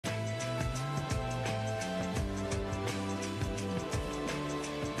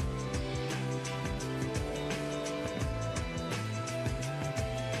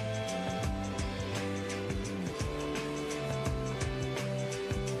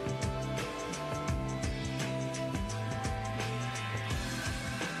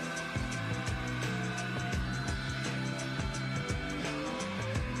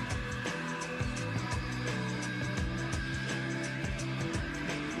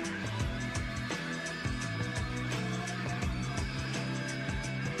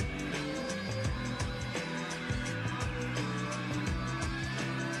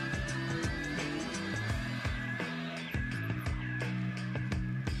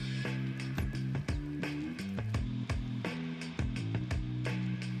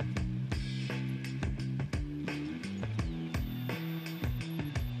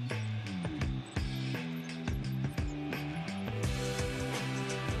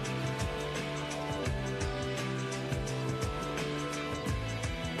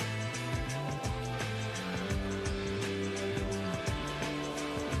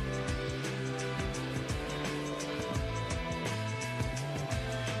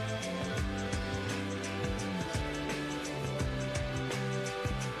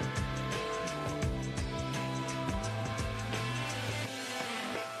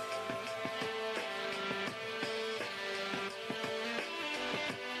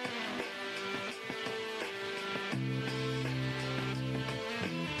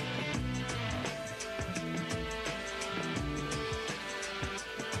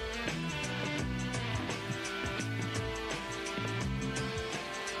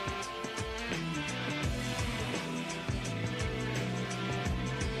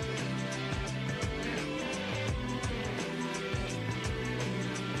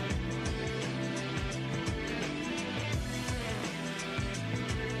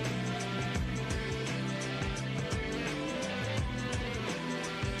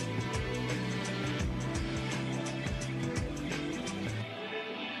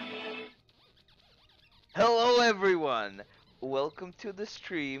Hello everyone! Welcome to the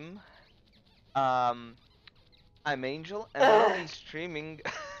stream. Um, I'm Angel and I'll Ugh, be streaming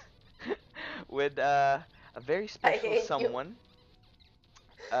with a very I special hate you. someone.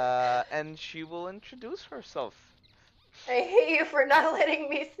 And she will introduce herself. I hate you for not letting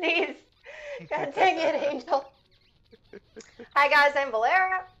me sneeze. God dang it, Angel. Hi guys, I'm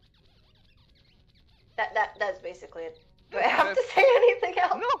Valera. That's basically it. Do I have to say anything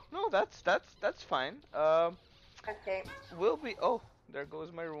else? No, that's fine. Okay. We'll be. Oh, there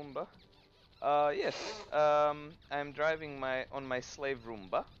goes my Roomba. Yes. I'm driving my slave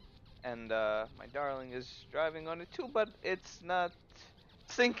Roomba, and my darling is driving on it too, but it's not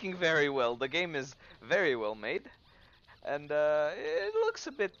syncing very well. The game is very well made, and it looks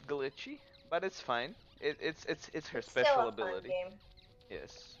a bit glitchy, but it's fine. It's her It's still special a fun ability. game.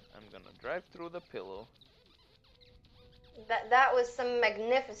 Yes, I'm gonna drive through the pillow. That was some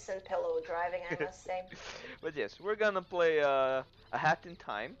magnificent pillow driving, I must say. But yes, we're gonna play a Hat in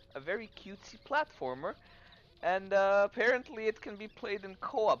Time, a very cutesy platformer, and apparently it can be played in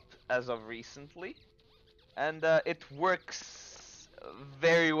co-op as of recently, and it works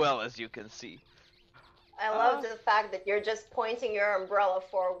very well, as you can see. I love the fact that you're just pointing your umbrella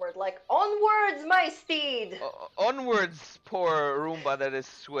forward, like, onwards, my steed! Onwards, poor Roomba that is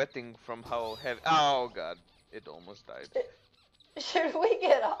sweating from how heavy. Oh god, it almost died. Should we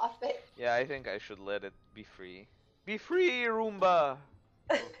get off it? Yeah, I think I should let it be free. Be free, Roomba!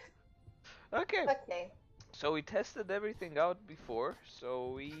 Okay. Okay. So we tested everything out before,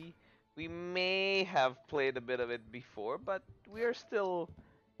 so we may have played a bit of it before, but we are still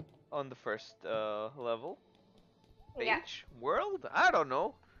on the first level. Yeah. Page? World? I don't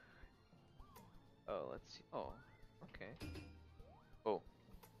know. Oh, let's see. Oh, okay. Oh.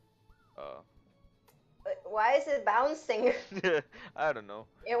 Why is it bouncing? I don't know.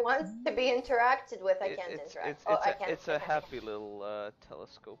 It wants to be interacted with. I can't interact. I can't. It's a happy little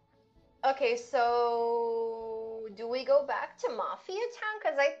telescope. Okay, so do we go back to Mafia Town?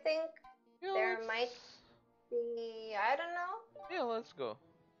 Because I think there might be. I don't know. Yeah, let's go.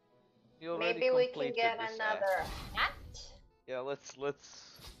 Maybe we can get another hat. Yeah, let's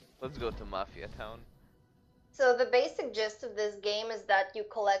go to Mafia Town. So the basic gist of this game is that you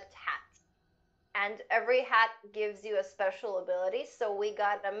collect hats, and every hat gives you a special ability. So we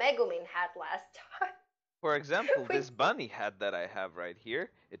got a Megumin hat last time. For example, this bunny hat that I have right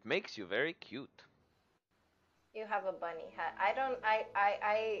here, it makes you very cute. You have a bunny hat.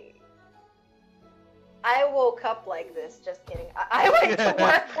 I woke up like this. Just kidding. I went to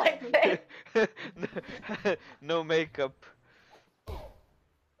work like this. No makeup.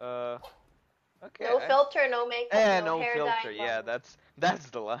 Okay. No filter, no makeup, no hair filter. dye. Yeah, that's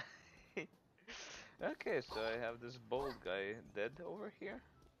the line. Okay, so I have this bold guy dead over here.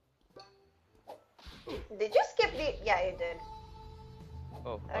 Did you skip the? Yeah, you did.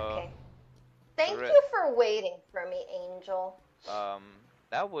 Oh. Okay. Thank you for waiting for me, Angel.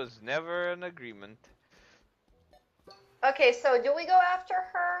 That was never an agreement. Okay, so do we go after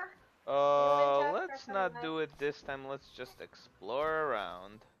her? Let's not do it this time. Let's just explore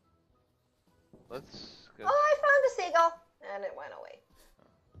around. Let's. Oh, I found a seagull, and it went away.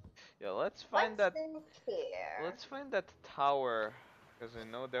 Yeah, let's find that. Here? Let's find that tower, because I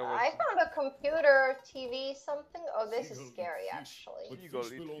know there was. I found a computer, TV, something. Oh, this is scary, actually. But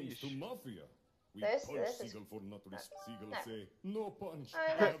fish belongs to Mafia. We this punch is... seagull for not risk. Seagull say no punch.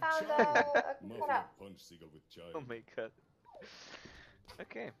 I found a Mafia punch seagull with child. Oh my god.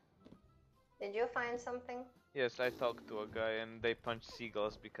 Okay. Did you find something? Yes, I talked to a guy and they punch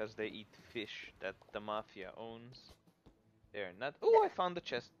seagulls because they eat fish that the Mafia owns. They're not. Oh, I found the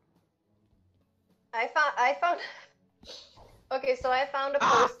chest. I found. Okay, so I found a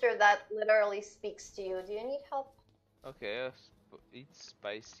poster that literally speaks to you. Do you need help? Okay, it's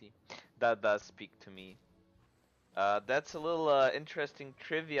spicy. That does speak to me. That's a little interesting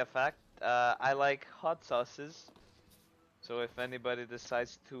trivia fact. I like hot sauces. So if anybody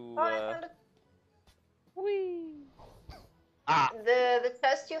decides to... Oh, I found it. Whee! The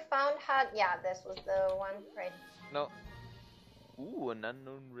chest you found had... Yeah, this was the one, right? No. Ooh, an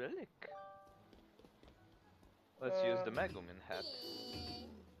unknown relic. Let's use the Megumin hat.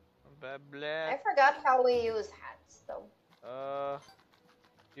 Blah, blah. I forgot how we use hats, though.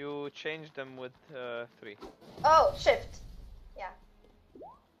 You change them with 3. Oh, shift. Yeah.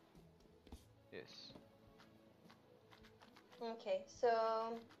 Yes. Okay,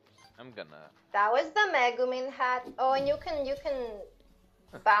 so I'm gonna. that was the Megumin hat. Oh, and you can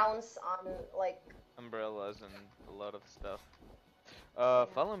bounce on like umbrellas and a lot of stuff.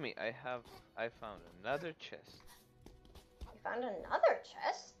 Follow me. I found another chest. You found another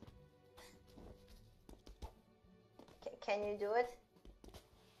chest? Can you do it?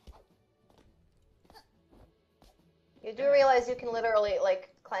 You do realize you can literally like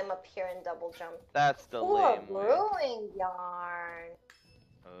climb up here and double jump. That's the Ooh, a lame way. brewing yarn.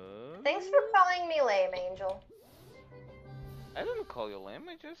 Thanks for calling me lame, Angel. I didn't call you lame.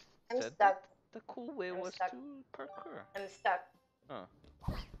 I just I'm said stuck. the cool way was stuck. to parkour. I'm stuck. Huh.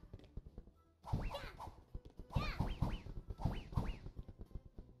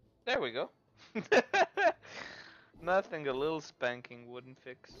 There we go. Nothing a little spanking wouldn't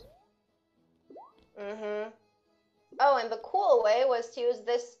fix. Mm-hmm. Oh, and the cool way was to use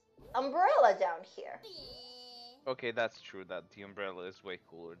this umbrella down here. Okay, that's true. That the umbrella is way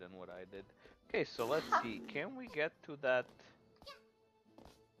cooler than what I did. Okay, so let's see. Can we get to that?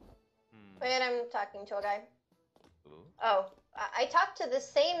 Wait, I'm talking to a guy. Ooh. Oh, I talked to the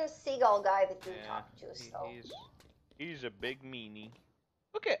same seagull guy that you Yeah, talked to, so. he's a big meanie.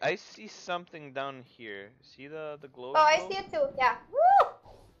 Okay, I see something down here. See the glow? Oh, I see it too. Yeah. Woo!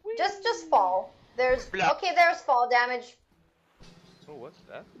 Whee! Just fall. There's Blah. okay. There's fall damage. Oh, what's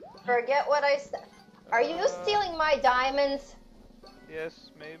that? Forget what I said. Are you stealing my diamonds?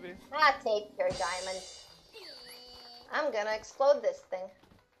 Yes, maybe. Ah, take your diamonds. I'm gonna explode this thing.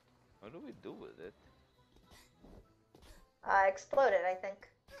 What do we do with it? Explode it, I think.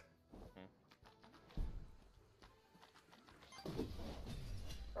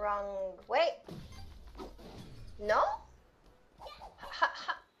 Wrong way. No?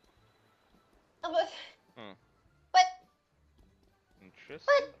 But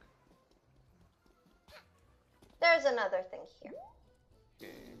Interesting. there's another thing here.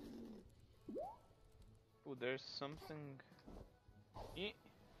 Okay. Oh, there's something.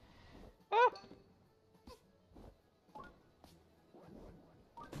 Oh!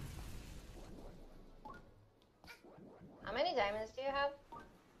 How many diamonds do you have?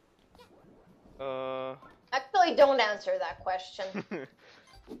 Uh. Actually, don't answer that question.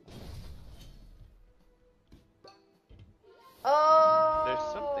 Oh.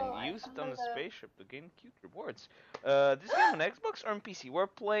 There's something used on the spaceship to gain cute rewards. This game on Xbox or on PC? We're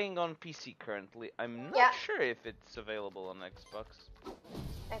playing on PC currently. I'm not sure if it's available on Xbox.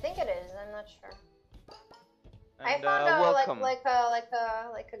 I think it is. I'm not sure. And, I found a welcome. like a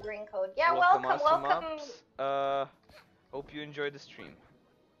green code. Yeah, Welcome. welcome. Hope you enjoyed the stream.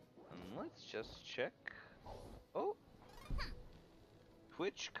 And let's just check. Oh,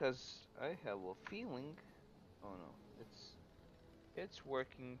 Twitch, cause I have a feeling. Oh no, it's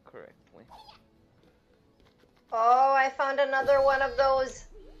working correctly. Oh, I found another one of those.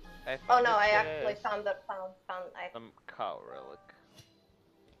 Oh no, I actually found some cow relic.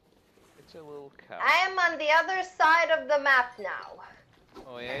 It's a little cow. I am on the other side of the map now.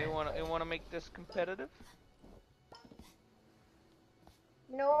 Oh yeah, you wanna make this competitive?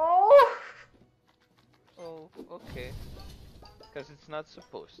 No. Oh, okay. Because it's not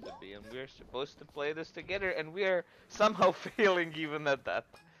supposed to be, and we're supposed to play this together, and we're somehow failing even at that.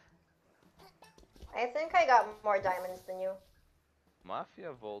 I think I got more diamonds than you.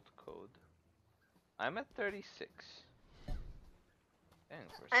 Mafia Vault code. I'm at 36. Dang,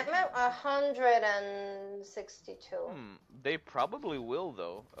 I'm at 162. They probably will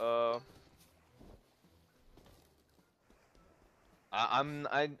though.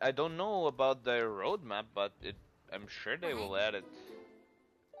 I don't know about their roadmap, but I'm sure they will add it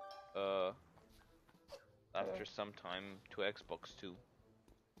after some time to Xbox too.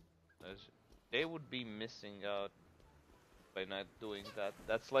 As they would be missing out by not doing that.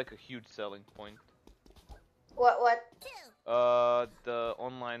 That's like a huge selling point. What? The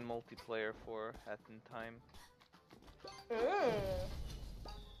online multiplayer for Hat in Time.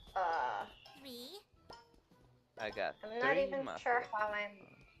 I got I'm not three even Mafia. sure how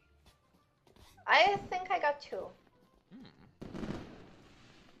I think I got 2.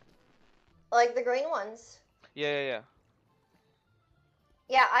 Like the green ones. Yeah.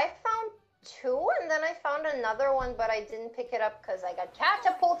 Yeah, I found 2 and then I found another one, but I didn't pick it up because I got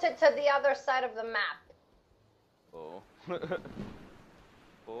catapulted to the other side of the map. Oh.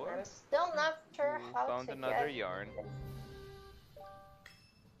 4. I'm still not sure how Found to another get yarn.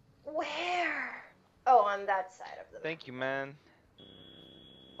 Where? Oh, on that side of the map. Thank you, man.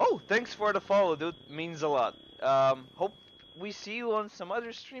 Oh, thanks for the follow, dude. Means a lot. Hope we see you on some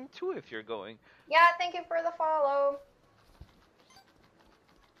other stream too if you're going. Yeah, thank you for the follow.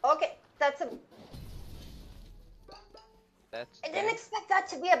 Okay, that's a... I didn't expect that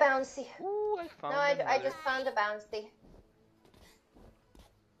to be a bouncy. Ooh, I found I just found a bouncy.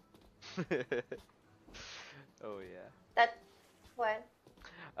 Oh yeah. That... What?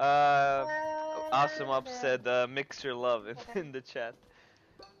 Awesome Up said mix your love in the chat.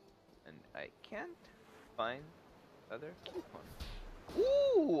 And I can't find Other coupon.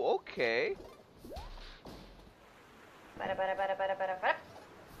 Ooh, okay.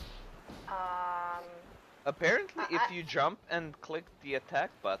 Apparently, if you jump and click the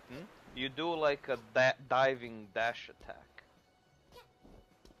attack button, you do like a diving dash attack.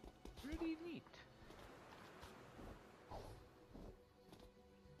 Pretty neat.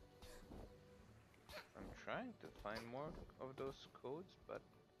 I'm trying to find more of those codes, but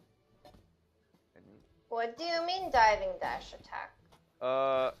what do you mean diving dash attack?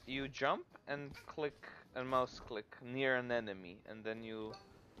 You jump and click and mouse click near an enemy, and then you.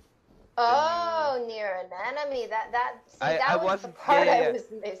 Oh, near an enemy. That I was wasn't, the part yeah, yeah, I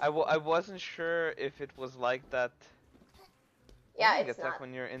was missing. I wasn't sure if it was like that. Yeah, it's not. Like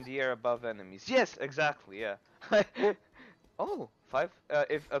when you're in the air above enemies. Yes, exactly. Yeah. Oh,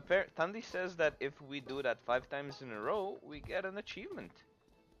 if Tandy says that if we do that 5 times in a row, we get an achievement.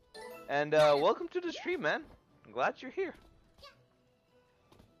 And welcome to the stream, man. I'm glad you're here.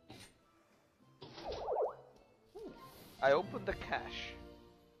 I opened the cache.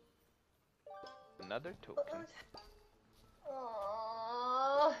 Another token.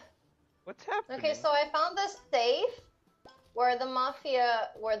 Aww. What's happening? Okay, so I found this safe where the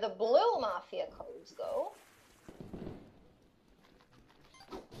blue mafia codes go.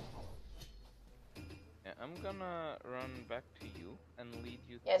 Yeah, I'm gonna run back to you and lead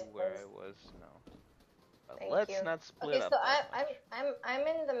you Yes, to where please. I was now. Thank Let's you. not split okay, up. so I'm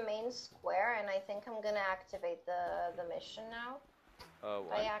in the main square, and I think I'm gonna activate the mission now.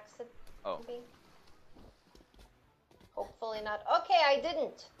 What? By accident. Oh. Maybe. Hopefully not. Okay, I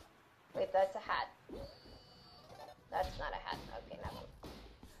didn't. Wait, that's a hat. That's not a hat. Okay, never mind.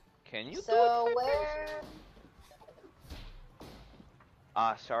 Can you So do it?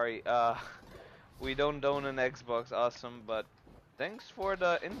 where? Sorry. We don't own an Xbox. Awesome, but thanks for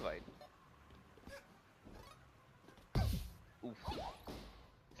the invite. Oof.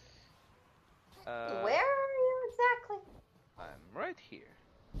 Where are you exactly? I'm right here.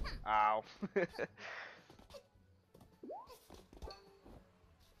 Ow.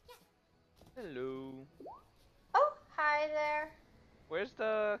 Hello. Oh, hi there. Where's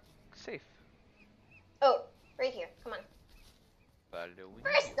the safe? Oh, right here. Come on. Following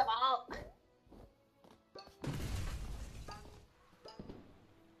First of all.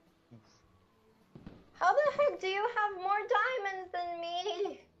 How the heck do you have more diamonds than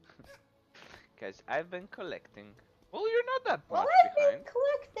me? Guys, I've been collecting. Well, you're not that Well, much I've behind. been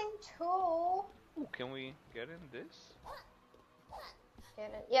collecting too. Ooh, can we get in this?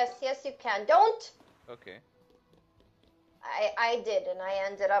 Yes, you can. Don't! Okay. I did, and I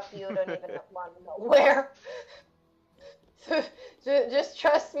ended up, you don't even want to know where. Just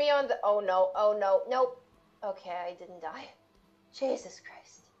trust me on the, oh no, nope. Okay, I didn't die. Jesus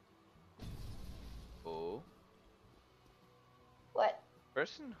Christ. Oh. What?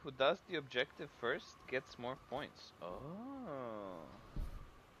 Person who does the objective first gets more points. Oh.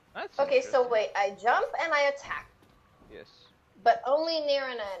 That's Okay, so interesting. wait, I jump and I attack. Yes. But only near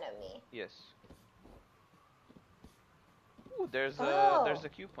an enemy. Yes. Ooh, there's a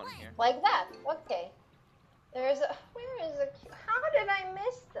coupon here. Like that. Okay. Where is how did I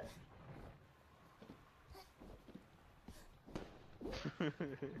miss them?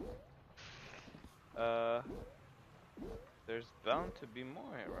 There's bound to be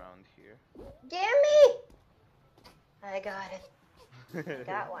more around here. Gimme! I got it.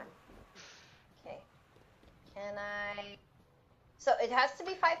 Got one. Okay. Can I? So it has to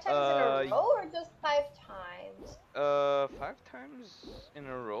be 5 times in a row, or just 5 times? 5 times in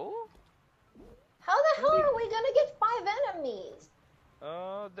a row? How the hell are we gonna get 5 enemies?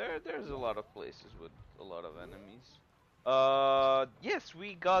 There's a lot of places with a lot of enemies. Yes,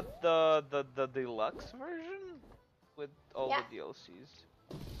 we got the deluxe version with all the DLCs.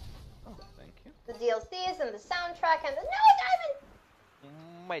 Oh, thank you. The DLCs and the soundtrack and the diamond.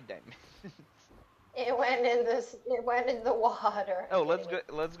 My diamond. It went in the water. Oh,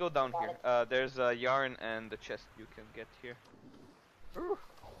 let's go down here. There's a yarn and a chest you can get here. Ooh.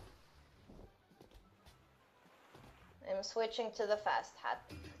 I'm switching to the fast hat.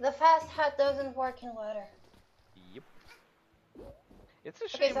 The fast hat doesn't work in water. Yep. It's a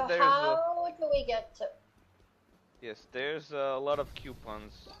shame so there's how do we get to... Yes, there's a lot of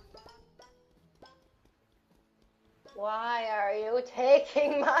coupons. Why are you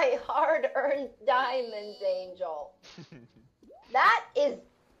taking my hard-earned diamonds, Angel? That is...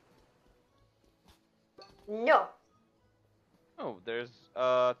 No. Oh, there's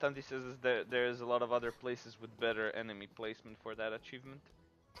Tandy says there's a lot of other places with better enemy placement for that achievement.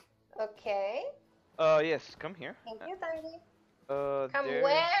 Okay. Yes, come here. Thank you, Tandy. Come there's...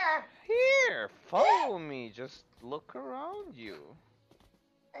 where? Here, follow me. Just look around you.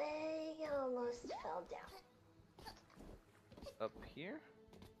 I almost fell down. Up here?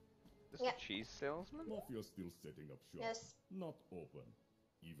 This Yeah. a cheese salesman? Mafia still setting up shop. Yes. Not open.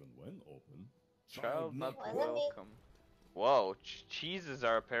 Even when open, Child not Wasn't me. welcome. Whoa, cheeses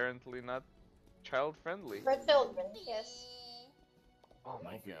are apparently not child friendly. For children, yes. Oh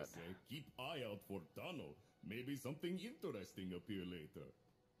my Mafia god. say keep eye out for Tano. Maybe something interesting appear later.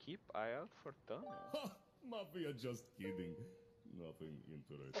 Keep eye out for Tano. Ha! Mafia just kidding. Nothing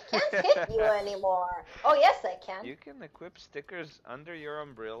interesting. Can't hit you anymore. Oh, yes, I can. You can equip stickers under your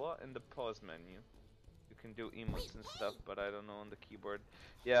umbrella in the pause menu. You can do emotes and stuff, but I don't know on the keyboard.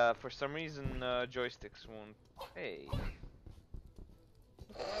 Yeah, for some reason joysticks won't. Hey.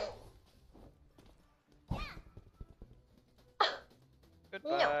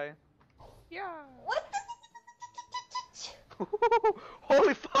 Goodbye. Yeah. What?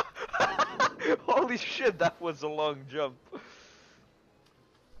 Holy fuck! Holy shit, that was a long jump.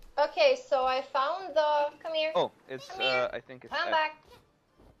 Okay, so I found the... Come here. Oh, it's Come here. I think it's Come F. back.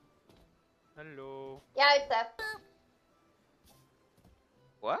 Hello. Yeah, it's F.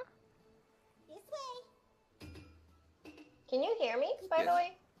 What? Can you hear me, by Yes. the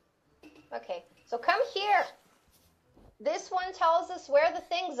way? Okay, so come here. This one tells us where the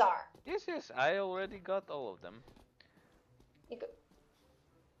things are. Yes, yes, I already got all of them. You go...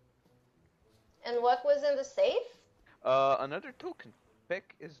 And what was in the safe? Another token.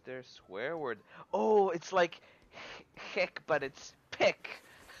 Peck is their swear word. Oh, it's like heck, but it's peck.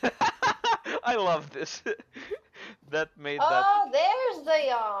 I love this. That made that. Oh, there's the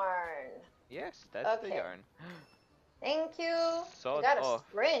yarn. Yes, that's the Okay. yarn. Thank you. Sawed You gotta off.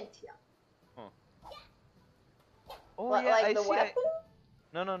 sprint. Yeah. Oh What, yeah, like I the see. weapon?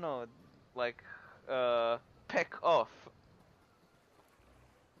 No. Like, peck off.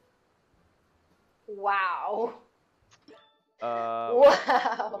 Wow. Wow.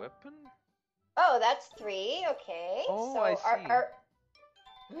 Wow. Weapon? Oh, that's 3. Okay. Oh, so I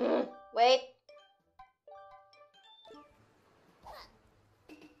see. Wait.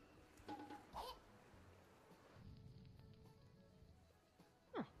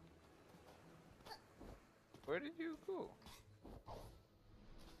 Where did you go?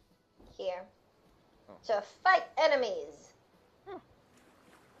 Here. Oh. To fight enemies. Huh.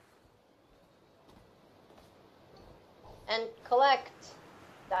 And collect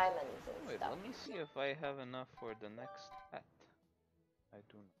diamonds and Wait, stuff. let me see if I have enough for the next hat. I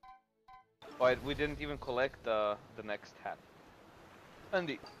do not. Oh, we didn't even collect the next hat.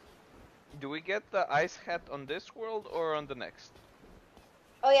 Andy, do we get the ice hat on this world or on the next?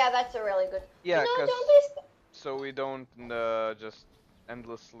 Oh yeah, that's a really good. Yeah, No, 'cause- don't be. So we don't just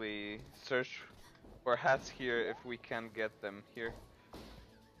endlessly search for hats here if we can't get them here.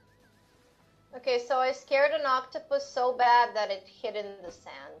 Okay, so I scared an octopus so bad that it hid in the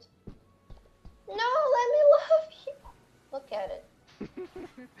sand. No, let me love you. Look at it.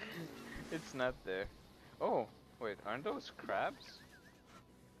 It's not there. Oh, wait, aren't those crabs?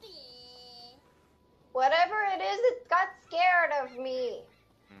 Whatever it is, it got scared of me.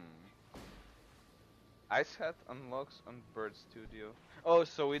 Ice hat unlocks on Bird Studio. Oh,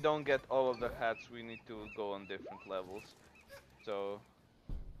 so we don't get all of the hats, we need to go on different levels. So,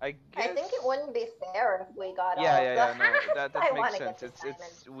 I guess... I think it wouldn't be fair if we got all Yeah, of yeah, the yeah, no, hats. that I makes wanna sense. get this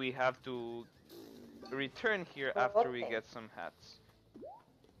It's we have to return here after we Okay. get some hats.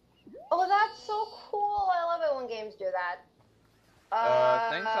 Oh, that's so cool. I love it when games do that.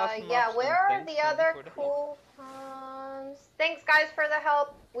 Thanks, Awesome yeah, Mops, where and are the thanks, Sandy, other for the help. cool ones? Thanks, guys, for the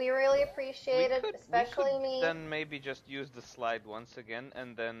help. We really appreciate it, especially we could me. then maybe just use the slide once again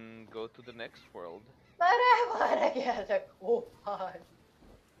and then go to the next world. But I want to get a cool one.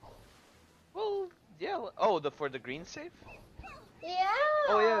 Well, yeah. Oh, for the green safe? Yeah.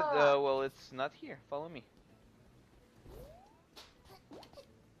 Oh yeah. Well, it's not here. Follow me.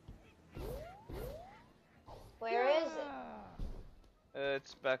 Where is it?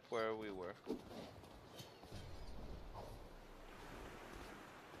 It's back where we were.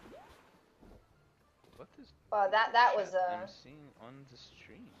 What is? Well, that was chat a I'm seeing on the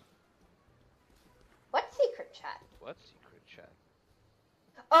stream. what secret chat? What secret chat?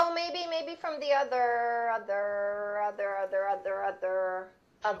 Oh, maybe from the other.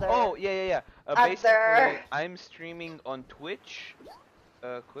 Oh yeah. Basically, Other. I'm streaming on Twitch.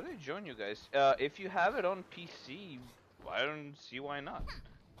 Could I join you guys? If you have it on PC, I don't see why not.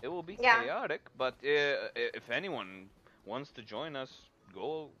 It will be Yeah. chaotic, but if anyone wants to join us,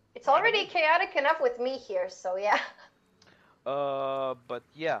 go. It's already chaotic enough with me here, so yeah. But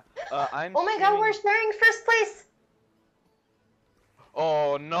yeah, I'm. Oh my god, we're sharing first place.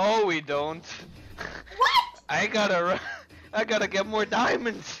 Oh no, we don't. What? I gotta get more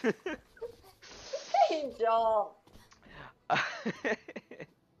diamonds. Hey, Joel.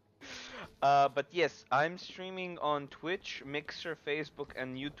 But yes, I'm streaming on Twitch, Mixer, Facebook,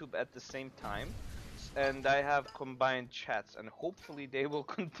 and YouTube at the same time. And I have combined chats, and hopefully they will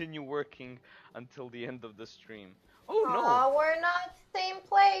continue working until the end of the stream. Oh no! Aw, we're not same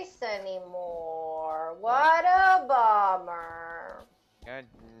place anymore. What a bummer. God,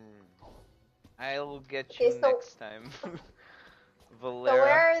 I'll get Okay, you so- next time. So Valera.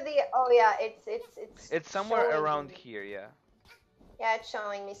 where are the? Oh yeah, It's somewhere showing around me. here, yeah. Yeah, it's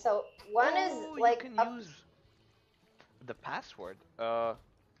showing me. So one is Oh, like you can up. use the password.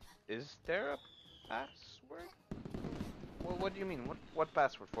 Is there a password? Well, what do you mean? What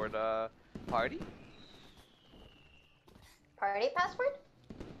password for the party? Party password?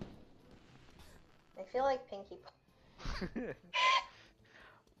 I feel like Pinkie.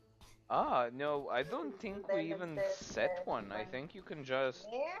 Ah, no, I don't think we even set one. I one. think you can just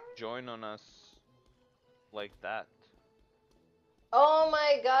Here? join on us like that. Oh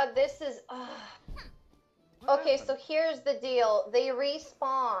my god, this is. What Okay, happened? so here's the deal. They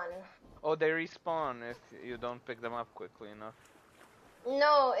respawn. Oh, they respawn if you don't pick them up quickly enough.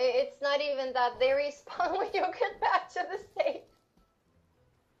 No, it's not even that. They respawn when you get back to the state.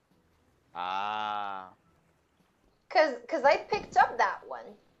 Ah. Cause I picked up that one.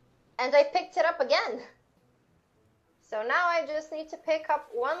 And I picked it up again. So now I just need to pick up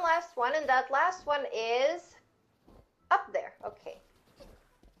one last one, and that last one is up there. Okay.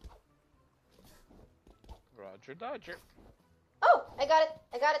 Roger Dodger. Oh, I got it.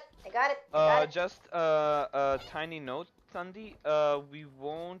 I got it. I got it. I got it. Just a tiny note, Thundy. We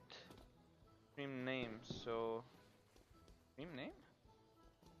won't stream names, so stream name?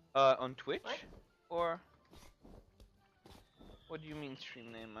 On Twitch, What? or what do you mean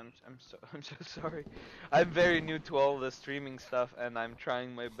stream name? I'm so sorry. I'm very new to all the streaming stuff, and I'm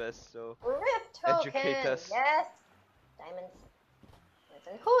trying my best. So Rift token. educate us. Yes. Diamonds.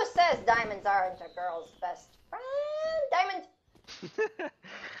 Listen, who says diamonds aren't a girl's best friend? Diamond.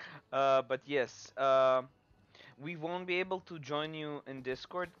 But yes, we won't be able to join you in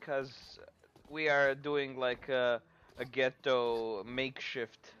Discord because we are doing like a ghetto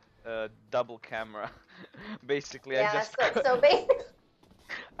makeshift double camera. Basically, Yeah. So basically,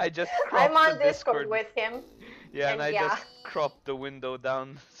 I just cropped I'm on the Discord with him. yeah, and I yeah. just cropped the window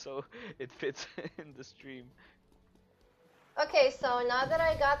down so it fits in the stream. Okay, so now that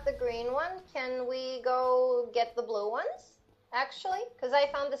I got the green one, can we go get the blue ones? Actually, because I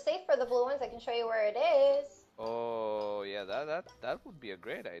found the safe for the blue ones. I can show you where it is. Oh yeah, that would be a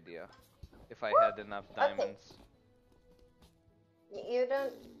great idea if I had enough Okay. diamonds. You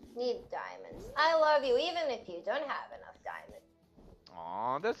don't need diamonds. I love you even if you don't have enough diamonds.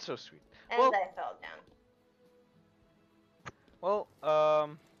 Aw, that's so sweet. And Well, I fell down. Well,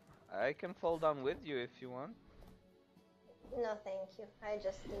 I can fall down with you if you want. No, thank you. I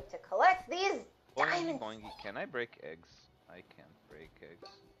just need to collect these Boingy, diamonds. boingy. Can I break eggs? I can't break eggs.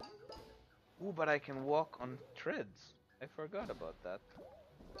 Ooh, but I can walk on threads. I forgot about that.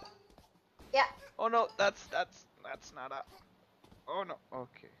 Yeah. Oh no, that's not up. Oh no.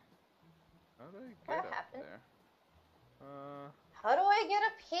 Okay. How do I get What up happened? there? How do I get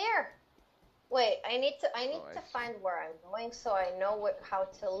up here? Wait, I need to I see. find where I'm going so I know how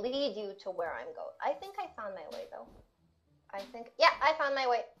to lead you to where I'm going. I think I found my way though. Yeah, I found my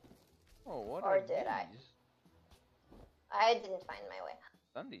way. Oh, what Or are did I? these? I didn't find my way.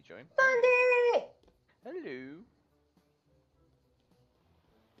 Sandy joined. Sunday! Hello.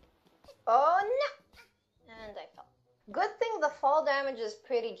 Oh no! And I fell. Good thing the fall damage is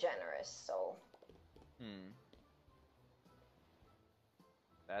pretty generous, so.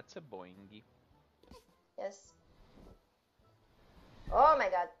 That's a boingy. Yes. Oh my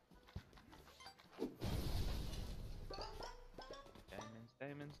god. Diamonds,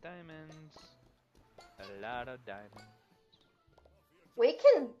 diamonds, diamonds. A lot of diamonds. We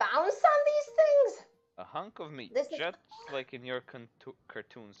can bounce on these things? A hunk of meat, This is- just like in your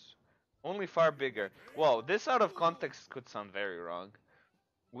cartoons. Only far bigger. Whoa, this out of context could sound very wrong.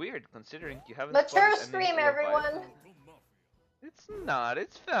 Weird, considering you haven't Mature spotted any stream, everyone. Leviathan. It's not,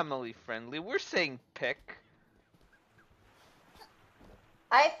 it's family friendly. We're saying pick.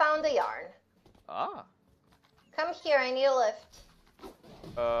 I found a yarn. Ah. Come here, I need a lift.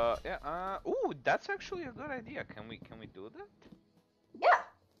 Yeah, ooh, that's actually a good idea. Can we do that? Yeah.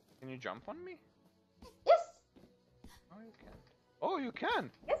 Can you jump on me? Yes. Oh, you can. Oh, you can.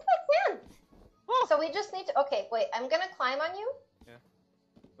 Yes, I can. Oh. So we just need to. Okay, wait. I'm gonna climb on you.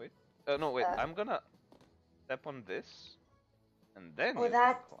 Wait. No, wait. Uh. I'm gonna step on this. And then Oh, you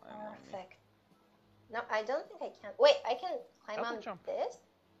that's can climb on me. perfect. No, I don't think I can. Wait, I can climb Double on jump. this?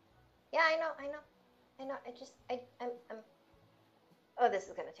 Yeah, I know. I'm. Oh, this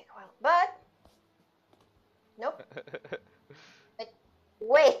is gonna take a while. But nope.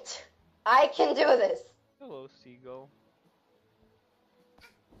 Wait, I can do this. Hello, seagull.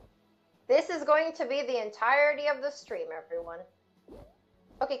 This is going to be the entirety of the stream, everyone.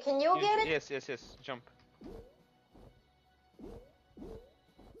 Okay, can you get it? Yes. Jump.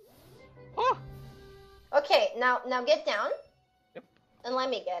 Oh! Okay, now get down. Yep. And let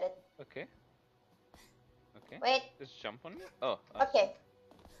me get it. Okay. Wait. Just jump on me. Oh. Okay.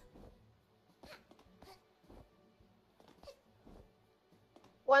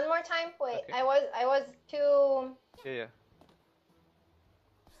 One more time. Wait, Okay. I was too. Yeah.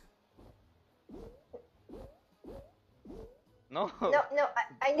 No. No.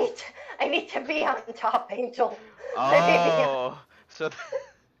 I need to be on top, Angel. Oh, so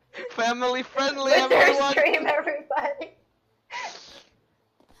family friendly, With their everyone. stream, everybody.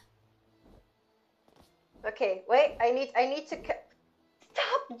 Okay, wait. I need to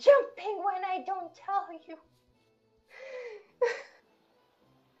stop jumping when I don't tell you.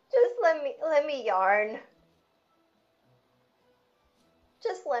 Just let me yarn.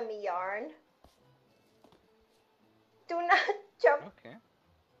 Just let me yarn. Do not jump. Okay.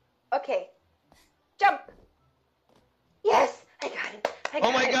 Okay. Jump. Yes, I got it.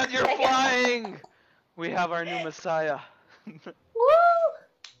 Oh my God, you're flying! We have our new messiah. Woo!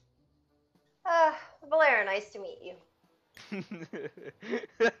 Blair, nice to meet you.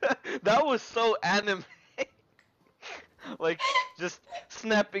 That was so anime. Like just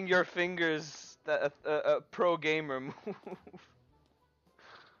snapping your fingers. That a pro gamer move.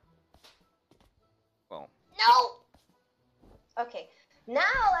 Well. No. Okay. Now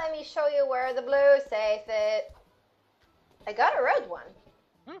let me show you where the blue safe is. I got a red one.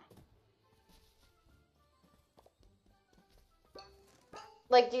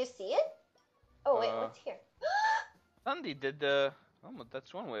 Like, do you see it? Oh wait, what's here? Thandi did oh,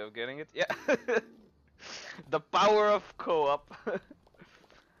 that's one way of getting it. Yeah. The power of co-op.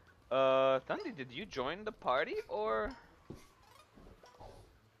 Thandi, did you join the party or?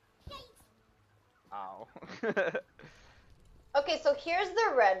 Ow. Okay, so here's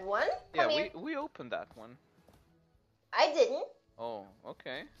the red one. Come Yeah, here. we opened that one. I didn't. Oh,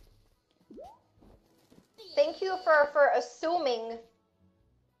 okay. Thank you for assuming.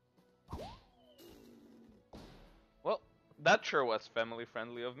 Well, that sure was family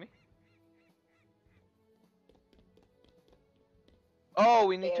friendly of me. Oh,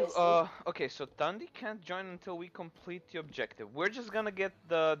 we need to okay, so Thandi can't join until we complete the objective. We're just gonna get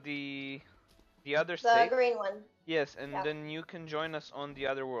the other The safe. green one. Yes, and Yeah. then you can join us on the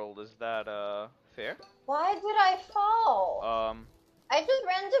other world. Is that fair? Why did I fall? I just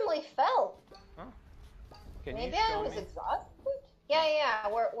randomly fell. Can Maybe you I show was me? exhausted? Yeah,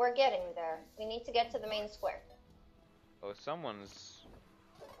 we're getting there. We need to get to the main square. Oh, someone's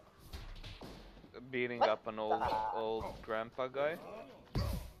beating What up an the- old grandpa guy.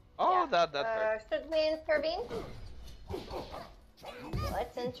 Oh, Yeah. that hurt. Should we intervene?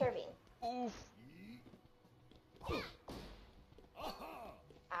 Let's intervene. Oof.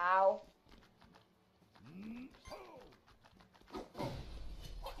 Ow.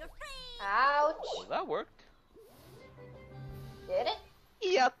 Ouch. Well, that worked. Did it?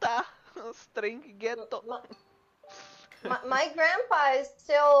 Yata. Stringhetto. My grandpa is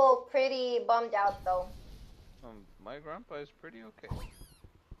still pretty bummed out though. My grandpa is pretty okay.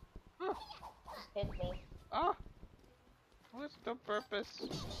 Hit me. Ah. What's the purpose?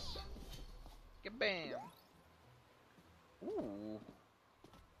 Kabam. Ooh.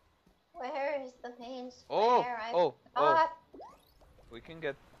 Where is the main Oh, square? I oh. forgot. We can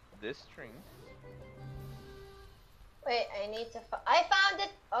get this string. Wait, I need to. I found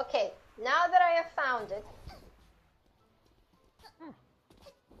it. Okay, now that I have found it.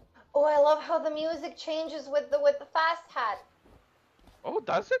 Oh, I love how the music changes with the fast hat. Oh,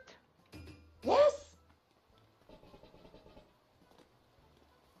 does it? Yes.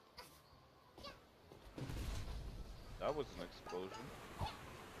 That was an explosion.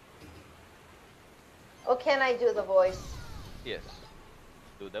 Oh, can I do the voice? Yes.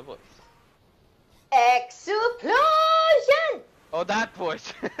 Do the voice. Explosion! Oh, that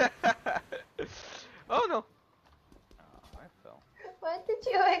voice. Oh no. Oh, I fell. What did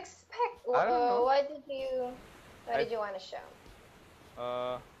you expect? I don't know. What did you want to show?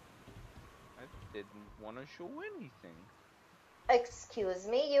 I didn't want to show anything. Excuse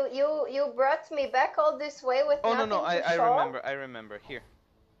me, you brought me back all this way with Oh nothing no, to I show? remember. Here.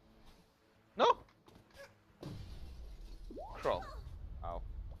 No. crawl. Ow.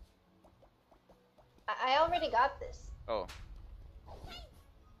 I already got this. Oh.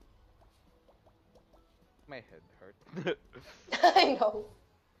 My head hurt. I know.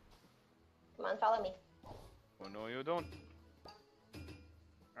 Come on, follow me. Oh no, you don't.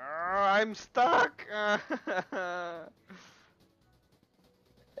 I'm stuck.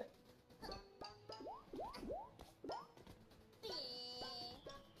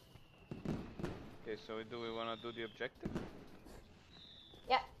 Okay, so do we want to do the objective?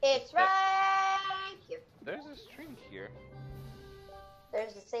 Yeah, it's right here. There's a string here.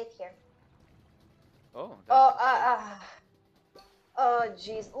 There's a safe here. Oh. Oh,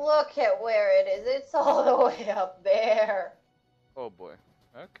 jeez, look at where it is. It's all the way up there. Oh boy.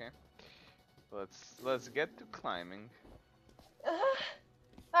 Okay. Let's get to climbing.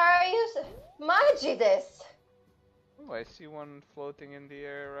 Are you Majidis? Oh, I see one floating in the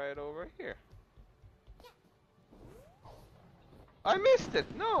air right over here. I missed it.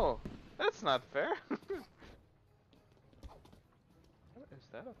 No, that's not fair. Is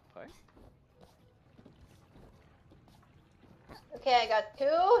that a pipe? Okay, I got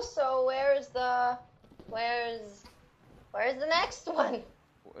 2. So where's the next one?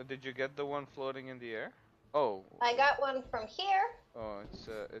 Did you get the one floating in the air? Oh. I got one from here. Oh, it's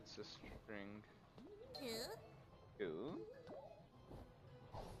a string. Two.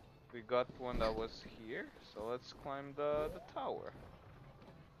 We got one that was here, so let's climb the tower.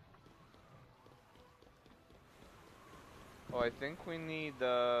 Oh, I think we need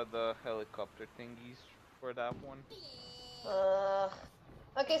the helicopter thingies for that one.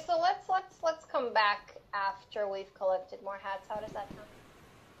 Okay, so let's come back after we've collected more hats. How does that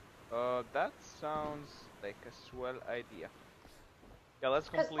sound? That sounds like a swell idea. Yeah, let's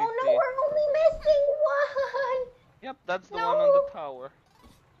complete oh no, we're only missing one! Yep, that's the one on the tower.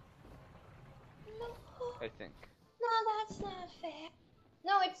 No. I think. No, that's not fair.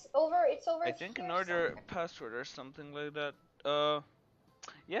 No, it's over I think in order somewhere. password or something like that.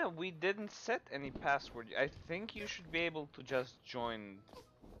 Yeah, we didn't set any password. I think you should be able to just join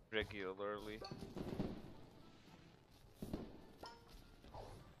regularly.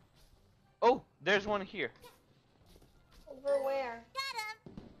 Oh, there's one here. Over where?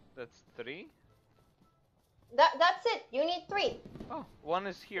 That's 3. That's it. You need 3. Oh, one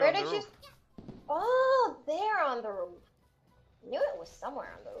is here Where on did the you? roof. Oh, there on the roof. Knew it was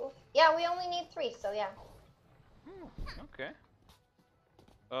somewhere on the roof. Yeah, we only need 3, so yeah. Okay.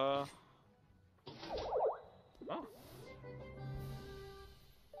 Oh.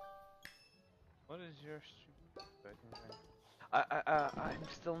 What is your stream? I'm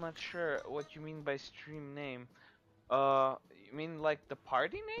still not sure what you mean by stream name. You mean like the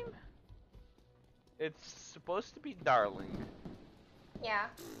party name? It's supposed to be Darling. Yeah.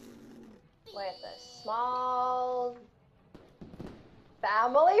 With a small,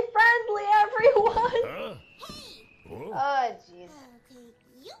 family-friendly everyone. Huh? Oh. Oh, jeez.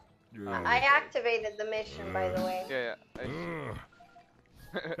 I activated the mission, by the way. Yeah.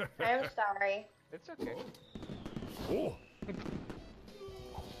 I'm sorry. It's okay. Oh.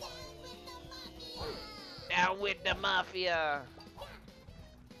 Down with the mafia.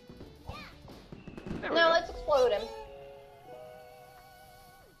 No, let's explode him.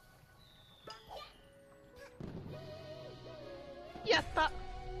 Yatta.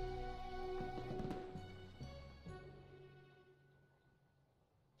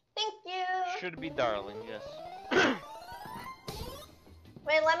 Thank you. Should be Darling, yes.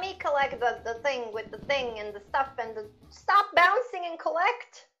 Wait, let me collect the thing with the thing and the stuff and the... Stop bouncing and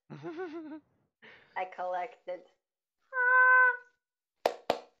collect! I collected. Ah!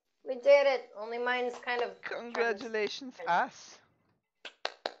 We did it. Only mine's kind of... Congratulations, ass.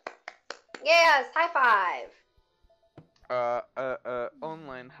 Yes, high five.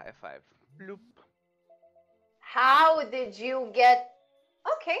 Online high five. Bloop. How did you get...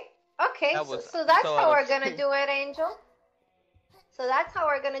 Okay, That so, was so that's so how out we're of gonna sync. do it, Angel. So that's how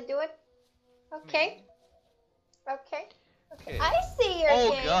we're gonna do it. Okay. Okay. Okay. I see your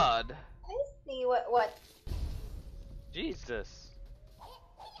Oh game. God. I see what. Jesus.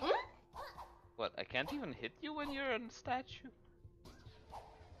 Hmm? What? I can't even hit you when you're on statue.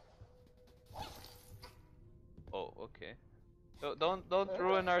 Oh, okay. Don't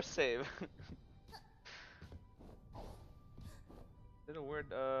ruin our save. Little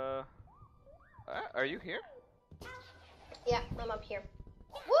word. Are you here? Yeah, I'm up here.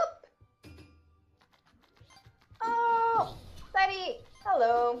 Whoop! Oh, Betty.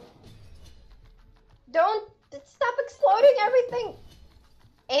 Hello. Don't stop exploding everything.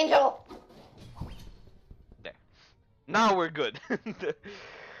 Angel. There. Now we're good.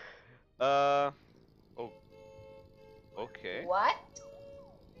 Oh. Okay. What?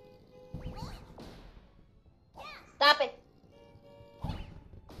 Stop it.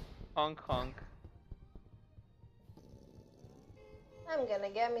 Honk honk. I'm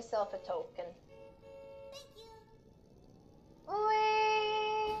gonna get myself a token.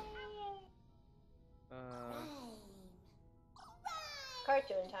 Whee!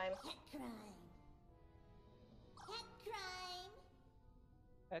 Cartoon time.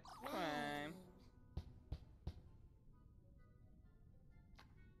 Pet crime.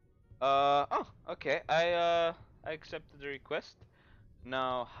 Oh, okay. I accepted the request.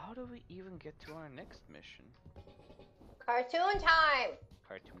 Now, how do we even get to our next mission? Cartoon time.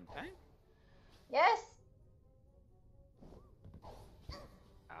 Cartoon time? Yes.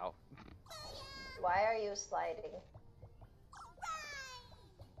 Ow. Why are you sliding?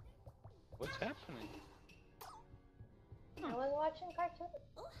 What's happening? I was watching cartoon.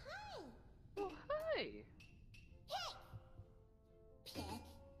 Oh, hi. Oh, hi.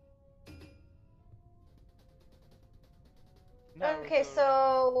 Okay,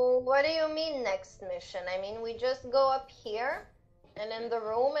 so what do you mean next mission? I mean, we just go up here and in the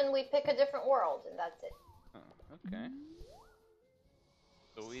room and we pick a different world and that's it. Oh, okay.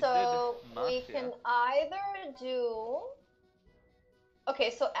 So we So did not we can either do...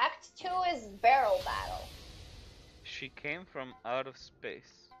 Okay, so Act 2 is barrel battle. She came from out of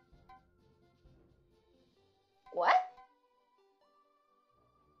space. What?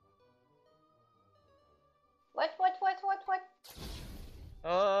 What?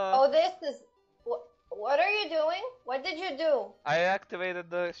 Oh, this is... What are you doing? What did you do? I activated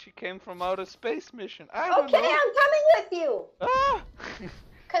the she came from outer space mission. I don't know. Okay, I'm coming with you! Ah!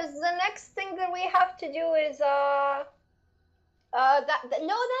 Because the next thing that we have to do is, no, that's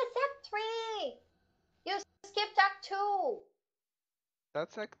Act 3! You skipped Act 2!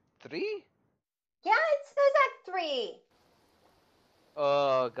 That's Act 3? Yeah, it says Act 3!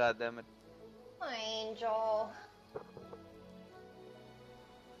 Oh, god damn it. Angel.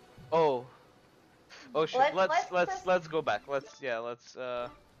 Oh. Oh shit, let's go back. Can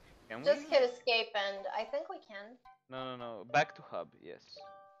Just we? hit escape and I think we can. No. Back to hub, yes.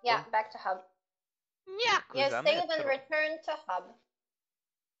 Yeah, back to hub. Yes, save and return to hub.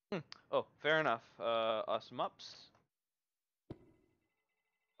 Oh, fair enough. Awesome ups.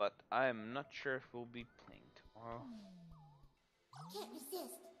 But I'm not sure if we'll be playing tomorrow. Can't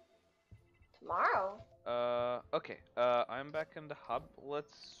resist. Tomorrow? Okay. I'm back in the hub.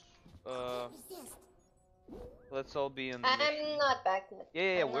 Let's all be in the mission. I'm not back yet.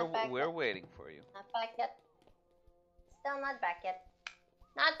 Yeah, we're waiting for you. Not back yet. Still not back yet.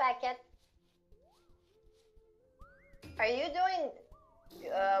 Not back yet. Are you doing...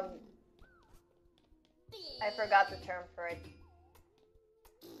 I forgot the term for it.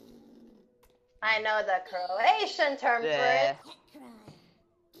 I know the Croatian term for it.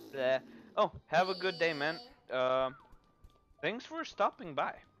 Yeah. Oh, have a good day, man. Thanks for stopping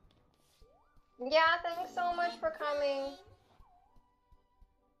by. Yeah, thanks so much for coming.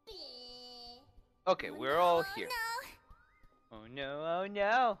 Okay, we're all here. Oh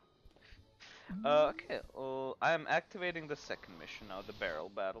no. Okay, well, I'm activating the second mission now, the barrel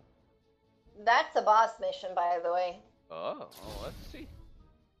battle. That's a boss mission, by the way. Oh, let's see.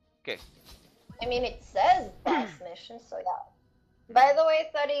 Okay. I mean, it says boss mission, so yeah. By the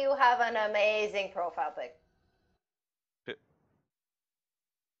way, Thuddy, you have an amazing profile pic.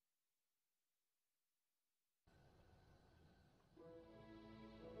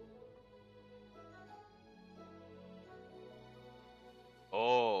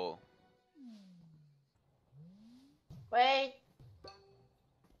 Oh. Wait.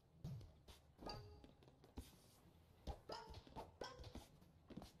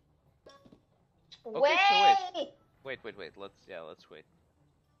 Okay, so wait. Let's wait.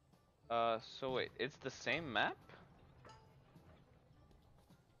 So wait, it's the same map?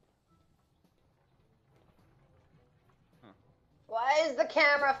 Huh. Why is the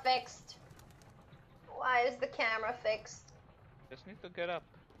camera fixed? Why is the camera fixed? Just need to get up.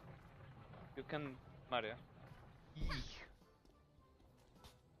 You can, Maria.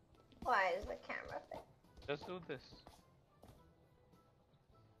 Why is the camera fixed? Just do this.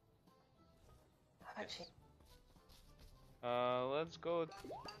 Oh, gee. Let's go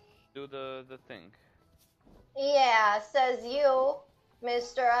do the thing. Yeah, says you,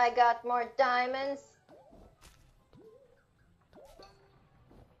 Mister. I got more diamonds.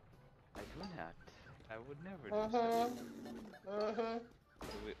 I do not. I would never do so.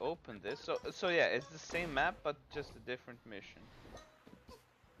 So we open this. So yeah, it's the same map, but just a different mission.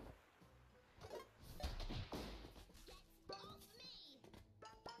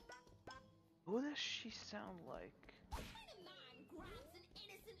 Who does she sound like?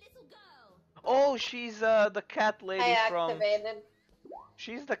 Oh, she's the cat lady I from. activated.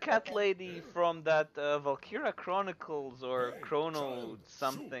 She's the cat Okay. lady from that Valkyria Chronicles or Hey, Chrono child,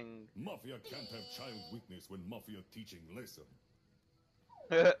 something. shoot. Mafia can't have child witness when Mafia teaching lesson.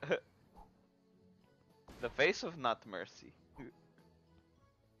 The face of not mercy.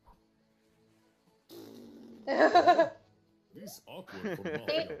 This awkward for Teach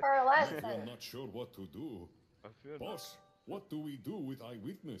Mafia. her a Mafia lesson. not sure what to do. Boss, what do we do with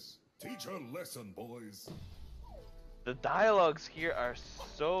eyewitness? Teach her lesson, boys. The dialogues here are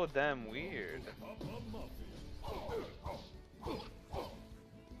so damn weird. Papa Mafia.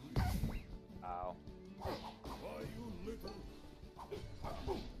 Ow. Why, you little...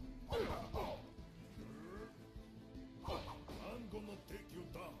 I'm gonna take you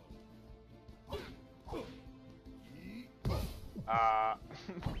down. Ah.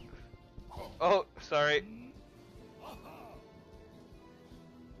 Oh, sorry.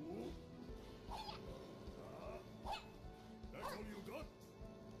 That's all you got?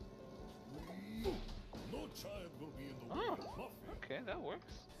 No child will be in the way Oh, of Mafia. okay, that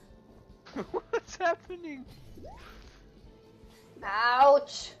works. What's happening?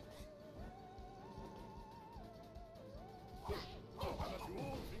 Ouch. Got you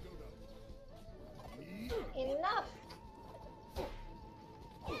all figured out. Enough.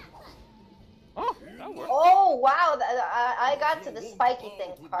 Oh, that works. Oh wow, I got to the spiky Bow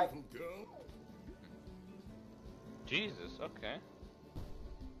thing to part. little girl. Jesus, okay.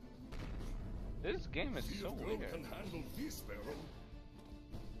 This game is See so if girl weird. can handle this barrel.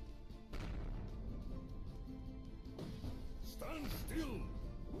 Stand still.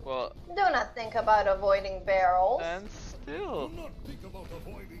 Well, Do not think about avoiding barrels. and Do still. not think about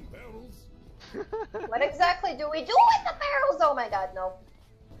avoiding barrels. What exactly do we do with the barrels? Oh my god, no.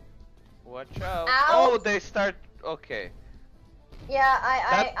 Watch out. Ouch. Oh, they start. Okay. Yeah,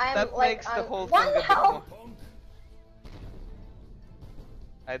 I'm that like makes the on whole one thing a bit health. more. Punk.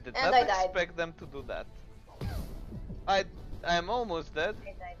 I did And not I died. expect them to do that. I'm almost dead.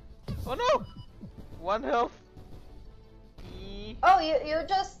 I died. Oh no! One health. Eee. Oh, you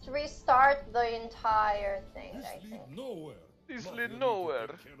just restart the entire thing, This I lead think. nowhere. This Mafia lead need to nowhere.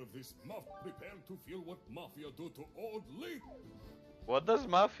 take care of this prepare to feel what Mafia do to old lady. What does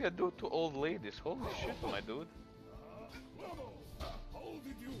Mafia do to old ladies? Holy shit, my dude. Vamos. How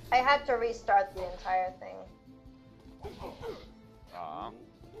did you... I had to restart the entire thing. Ah.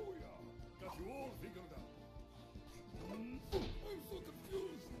 Booyah. Got you all figured out. I'm so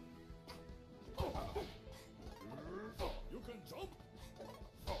confused. You can jump.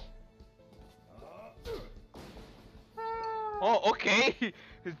 Oh, okay.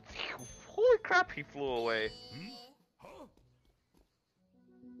 Holy crap, he flew away. Huh?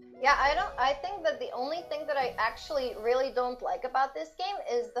 Yeah, I think that the only thing that I actually really don't like about this game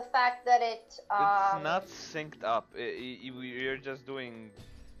is the fact that it It's not synced up. You're just doing.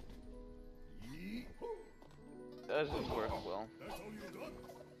 Doesn't work well. That's all you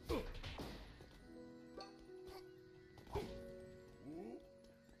got?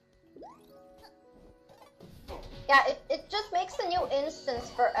 yeah, it just makes a new instance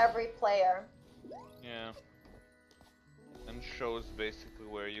for every player. Yeah. And shows basically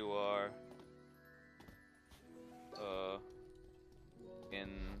where you are.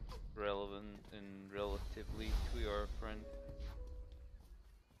 Relatively to your friend.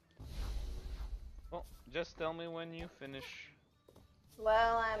 Well, just tell me when you finish.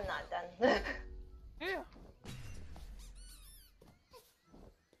 Well, I'm not done. Yeah.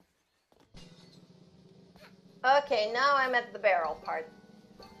 Okay, now I'm at the barrel part.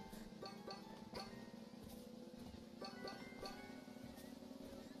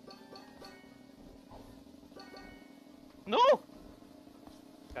 No!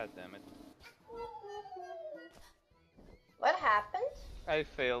 God damn it. What happened? I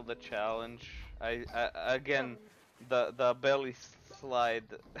failed the challenge. I again, the belly slide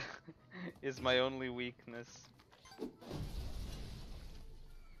is my only weakness.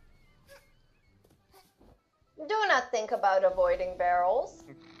 Do not think about avoiding barrels.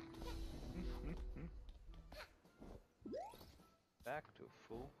 Back to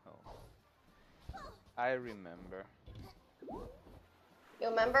full health. I remember. You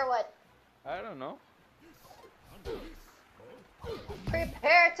remember what? I don't know.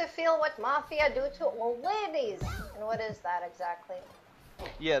 Prepare to feel what Mafia do to old ladies. And what is that exactly?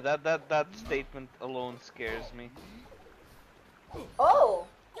 Yeah, that statement alone scares me. Oh!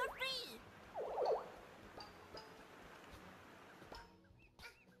 You're free.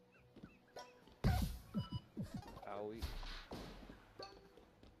 Owie.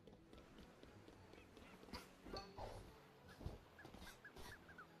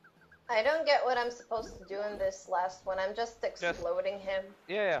 I don't get what I'm supposed to do in this last one. I'm just exploding him.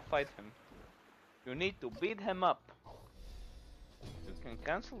 Yeah, fight him. You need to beat him up. You can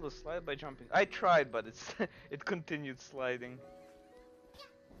cancel the slide by jumping. I tried, but it's it continued sliding.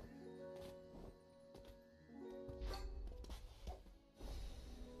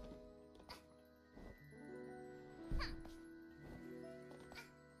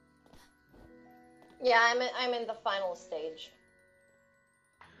 Yeah, I'm in the final stage.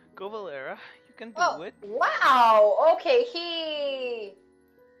 Go Valera, you can do Oh, it. wow! Okay, he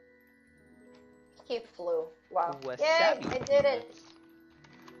flew. Wow. Yay, I did it!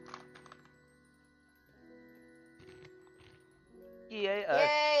 Yay,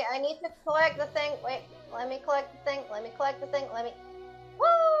 Yay, I need to collect the thing. Wait, let me collect the thing. Let me collect the thing. Let me...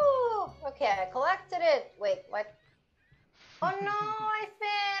 Woo! Okay, I collected it. Wait, what? Oh no, I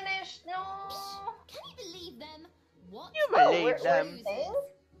finished. No. Can you believe them? What? You believe them?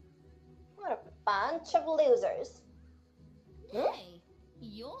 What a bunch of losers. Hey,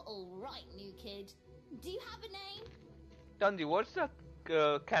 you're all right, new kid. Do you have a name? Dundee, what's that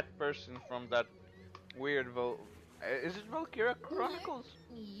cat person from that weird is it Valkyria Chronicles?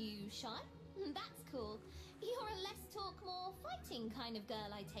 No. You shy? That's cool. You're a less talk, more fighting kind of girl,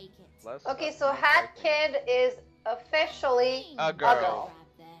 I take it. Okay, so Hat Kid is officially a girl.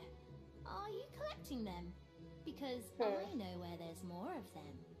 Are you collecting them? Because I know where there's more of them.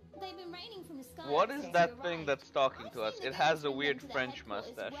 They've been raining from the sky. What is that thing that's talking to us? It has a weird French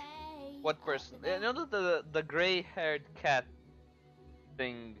mustache. What person? You know the gray-haired cat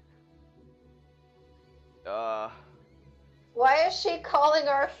thing. Why is she calling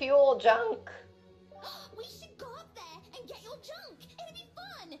our fuel junk? We should go up there and get your junk. It'll be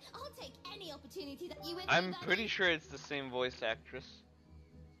fun. I'll take any opportunity that you. I'm pretty sure it's the same voice actress.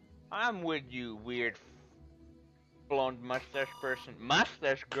 I'm with you, weird blonde mustache person.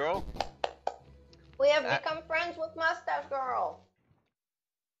 Mustache girl. We have become friends with Mustache Girl.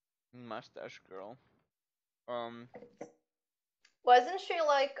 Mustache girl. Wasn't she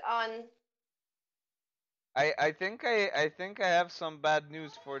like on? I think I have some bad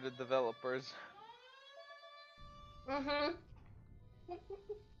news for the developers. Mm-hmm.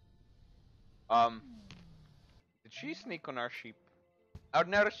 Did she sneak on our sheep?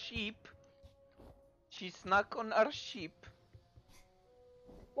 On our sheep? She snuck on our sheep.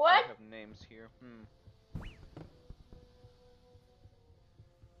 What? I have names here.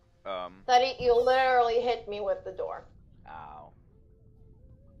 That you literally hit me with the door. Ow.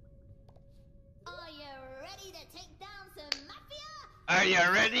 Are you ready to take down some mafia? Are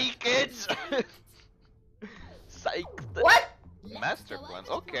you ready, kids? Psych. What? Master plan.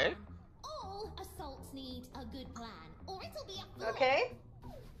 Okay. All assaults need a good plan, or it'll be a flop. Okay.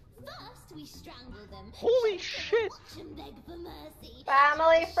 First, we strangle them. Holy shit! Watch and beg for mercy.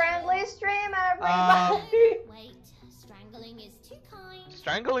 Family-friendly stream, everybody. Wait, strangling is too kind.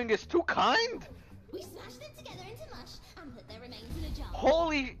 Strangling is too kind? We smash them together into mush and put their remains in a jar.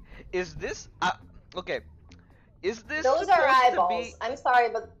 Holy, is this, okay. Is this Those supposed are eyeballs. to be, I'm sorry,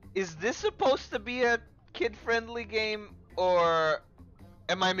 but is this supposed to be a kid-friendly game, or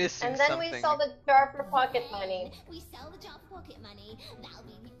am I missing and then something? we sell the jar for pocket money. We sell the jar for pocket money. That'll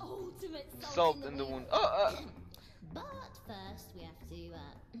be the ultimate Salt in the wound. But first, we have to make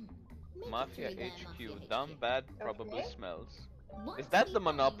it Mafia through their HQ. Mafia Dumb, HQ. bad, probably smells. Once Is that we the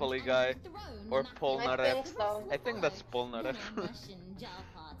find Monopoly and guy? dethrone Or the Mafia Polnareff? I think so. I think that's Polnareff. then our Russian jar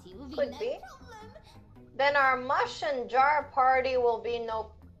party will be Could no be. problem. Then our mush and jar party will be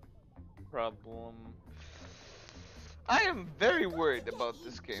no. Problem. I am very worried about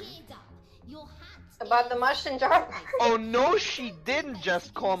this game. About the mush and jar party. Oh no, she didn't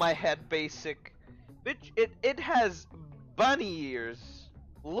just call my head basic. Bitch, it has bunny ears.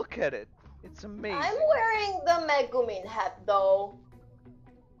 Look at it. It's amazing. I'm wearing the Megumin hat though.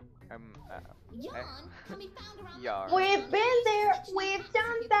 Yarn can be found around Yarn. We've been there. We've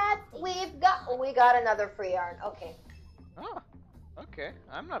done that. We got another free yarn. Okay. Ah, okay.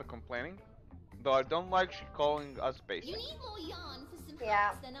 I'm not complaining. Though I don't like she calling us You basic. need more yarn for some Yeah.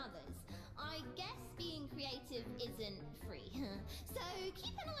 hats than others. I guess being creative isn't free. So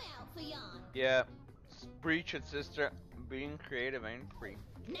keep an eye out for yarn. Yeah. Breach it, sister. Being creative ain't free.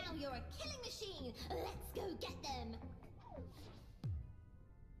 Now you're a killing machine. Let's go get them.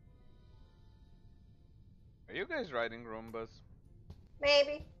 Are you guys riding Roombas?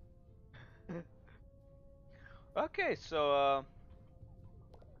 Maybe. Okay, so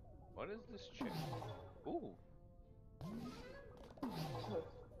what is this chick? Ooh.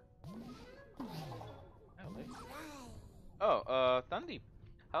 Oh, Thandi,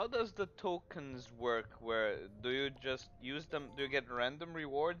 how does the tokens work? Where do you just use them? Do you get random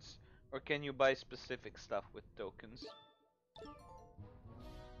rewards Or can you buy specific stuff with tokens?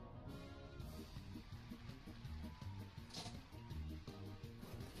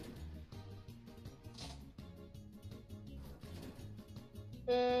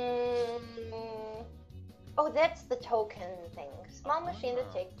 Oh, that's the token thing. Small machine to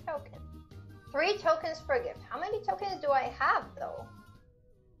take token. 3 tokens per gift. How many tokens do I have, though?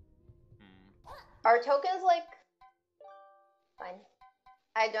 Are tokens like... Fine.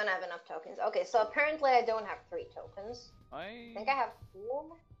 I don't have enough tokens. Okay, so apparently I don't have 3 tokens. I think I have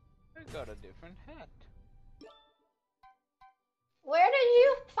 4. I got a different hat. Where did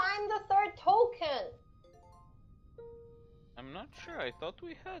you find the 3rd token? I'm not sure. I thought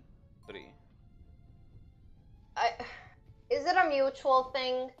we had 3. Is it a mutual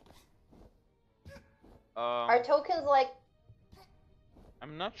thing? Are tokens like...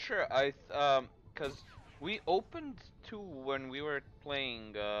 I'm not sure. Cause we opened 2 when we were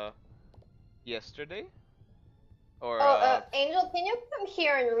playing yesterday. Or Angel, can you come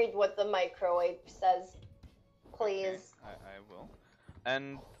here and read what the microwave says, please? Okay, I will.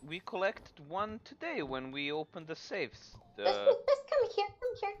 And we collected 1 today when we opened the safes. Just come here,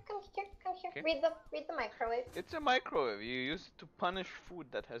 come here. Okay. Read the microwave. It's a microwave. You use it to punish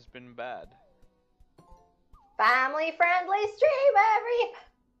food that has been bad. Family friendly stream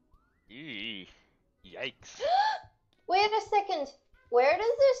Eee, yikes. Wait a second. Where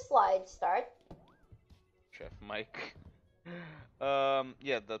does this slide start? Chef Mike.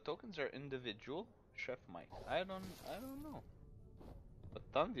 Yeah, the tokens are individual. Chef Mike. I don't know. But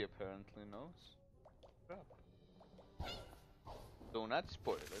Thundy apparently knows. Crap. Do not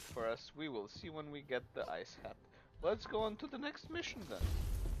spoil it for us. We will see when we get the ice hat. Let's go on to the next mission then.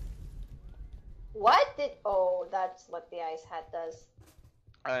 What did... Oh, that's what the ice hat does.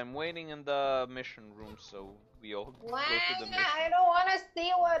 I'm waiting in the mission room, so we all go to the mission. I don't want to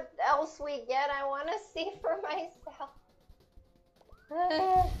see what else we get. I want to see for myself.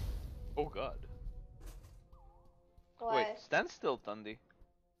 Oh god. What? Wait, stand still, Thundy.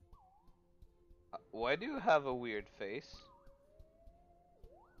 Why do you have a weird face?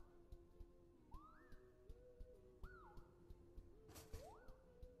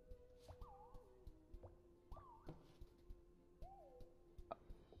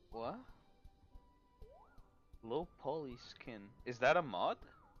 What? Low poly skin. Is that a mod?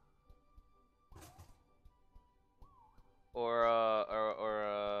 Or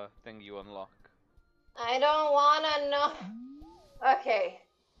a thing you unlock? I don't wanna know. Okay.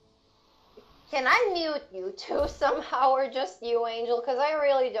 Can I mute you two somehow, or just you, Angel? Because I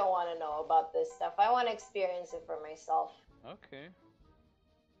really don't want to know about this stuff. I want to experience it for myself. Okay.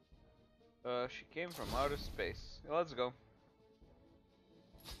 She came from outer space. Let's go.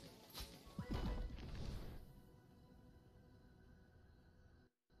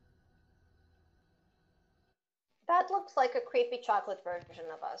 That looks like a creepy chocolate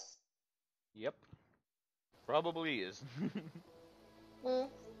version of us. Yep. Probably is. Hmm.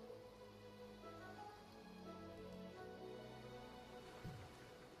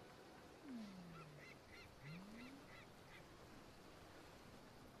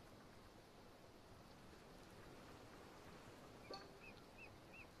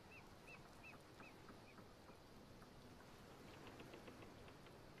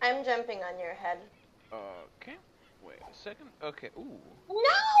 I'm jumping on your head. Okay. Wait a second. Okay. Ooh.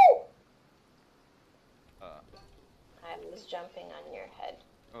 No! I was jumping on your head.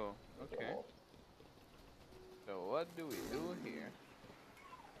 Oh, okay. So what do we do here?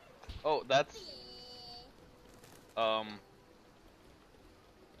 Oh, that's... Oh,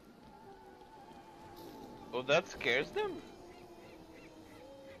 that scares them?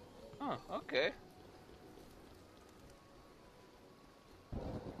 Huh, okay.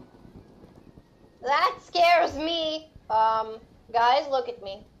 That scares me. Guys, look at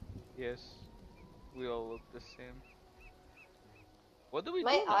me. Yes. We all look the same. What do we do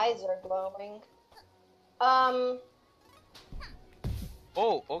My now? eyes are glowing.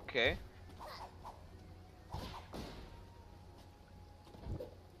 Oh, okay.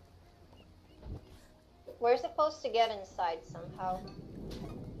 We're supposed to get inside somehow.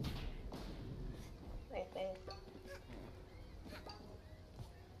 I think.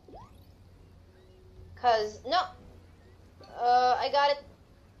 Cause, no! I got it.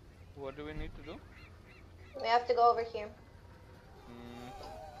 What do we need to do? We have to go over here.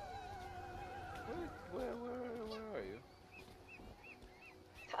 Where are you?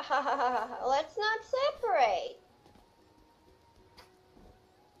 Let's not separate.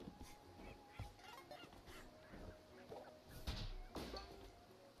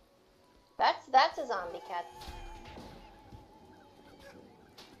 That's a zombie cat.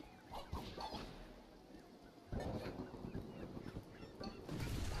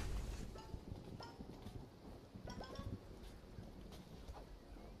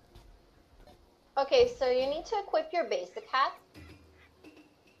 Okay, so you need to equip your basic hat.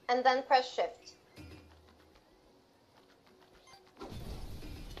 And then press shift.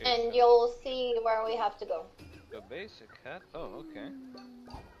 Okay, And so you'll see where we have to go. the basic hat. Oh, okay.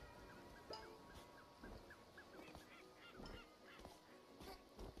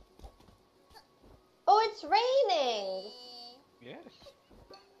 Oh, it's raining! Yes.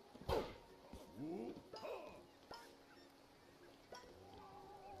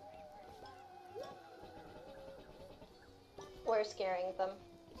 We're scaring them.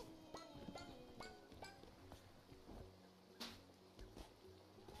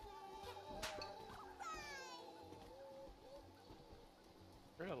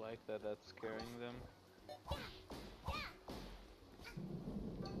 I really like that that's scaring them.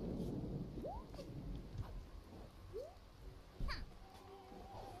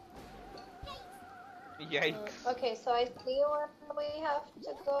 Yikes. Okay, so I see where we have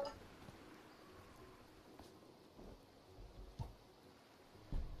to go.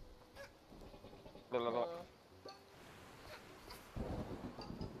 Blah, blah, blah.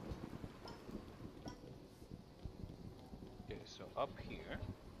 Okay, so up here.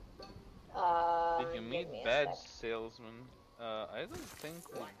 Did you Give meet me a bad sec. salesman? I don't think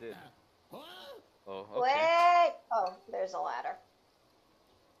we did. Huh? Oh, okay. Wait! Oh, there's a ladder.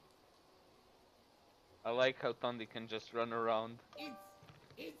 Oh, I like how Thundi can just run around.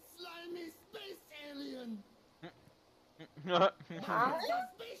 It's slimy space alien. Huh? It's a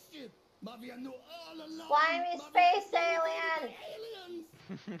spaceship. Mafia knew all along. Slimy Mafia space defeated alien!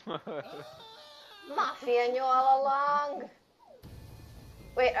 the aliens. Mafia knew all along.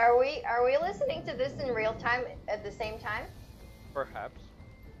 Wait, are we listening to this in real time at the same time? Perhaps.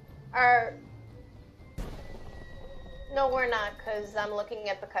 Or no, we're not, cause I'm looking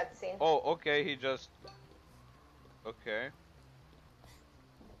at the cutscene. Oh, okay, he just... Okay.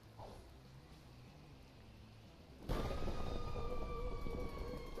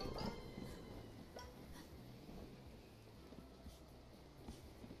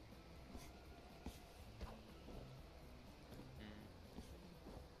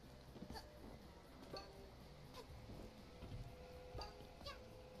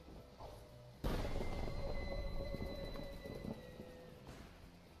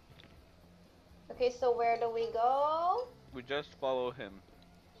 Okay, so where do we go? We just follow him.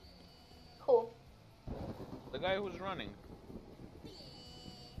 Cool. The guy who's running.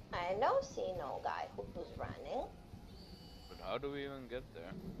 I don't see no guy who's running. But how do we even get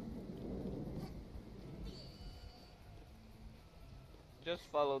there? Just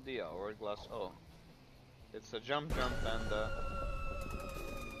follow the hourglass. Oh. It's a jump and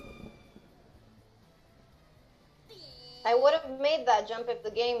I would have made that jump if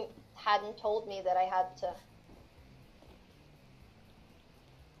the game hadn't told me that I had to.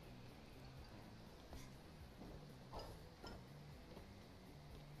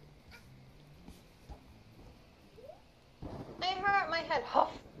 I hurt my head.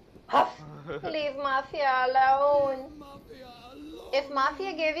 Huff, huff. Leave Mafia alone. Mafia alone. If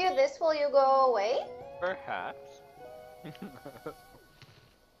Mafia give you this, will you go away? perhaps.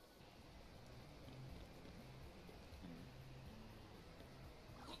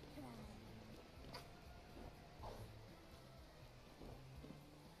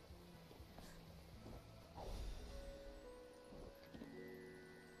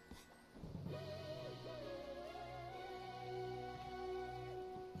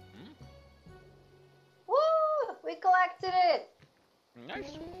 Woo! We collected it.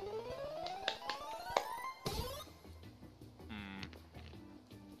 Nice. Hmm.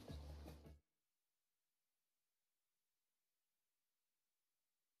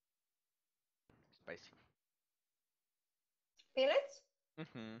 Spicy. Peanuts?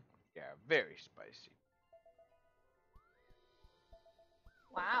 Yeah, very spicy.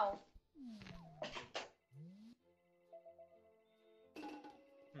 Wow.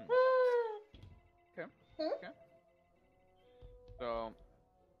 Okay. Okay. So,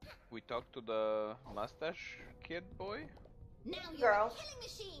 we talked to the mustache kid boy. Now you're Girl. a killing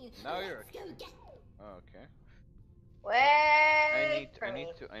machine. Now you're a Let's go killing get. Oh, okay. Wait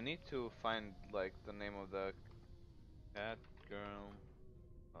I need to find like the name of the cat girl.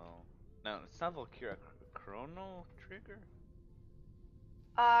 Oh, no, it's not Valkyria. Chrono Trigger.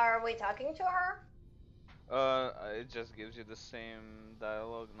 Are we talking to her? It just gives you the same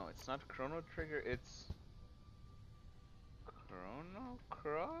dialogue. No, it's not Chrono Trigger. It's Chrono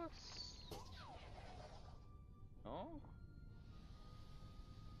Cross. No.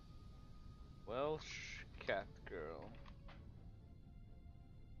 Welsh cat girl.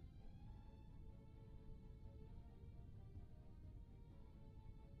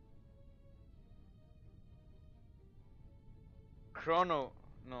 Chrono.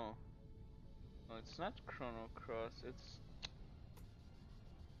 No. No, it's not Chrono Cross. It's.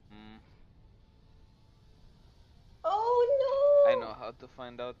 I Oh know no! how to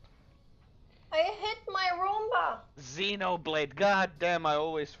find out. I hit my Roomba. Xenoblade. God damn, I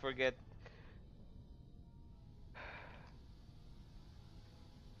always forget.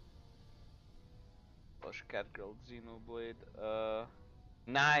 Gosh, Catgirl, Xenoblade.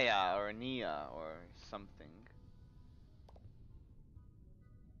 Naya or Nia or something.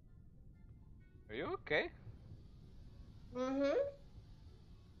 Are you okay? Mm-hmm.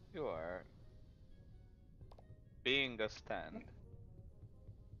 You are. Being a stand.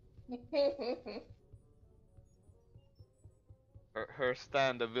 Her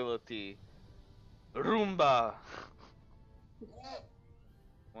stand ability. Roomba!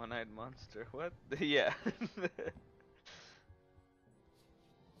 One-eyed monster. What? Yeah.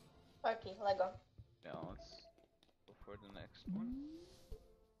 Okay, let go. Now let's go for the next one.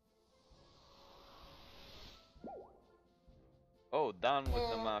 Oh, down with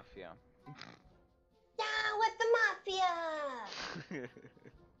the mafia. Down with the mafia!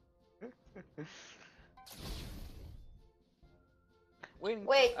 Waiting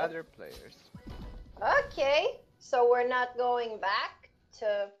Wait. for other players. Okay, so we're not going back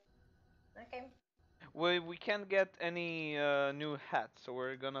to... Okay. We can't get any new hats, so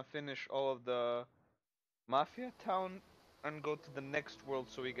we're gonna finish all of the Mafia Town and go to the next world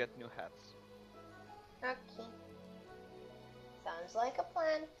so we get new hats. Okay. Sounds like a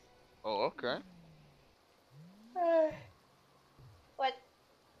plan. Oh, okay. What?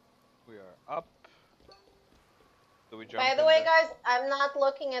 We are up. Do we jump By the in way, there? guys, I'm not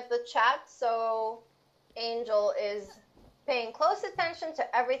looking at the chat, so Angel is paying close attention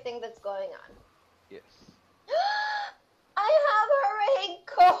to everything that's going on. Yes. I have a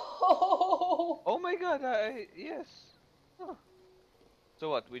raincoat! Oh my god, yes. Huh. So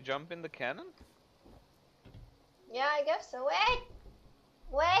what, we jump in the cannon? Yeah, I guess so.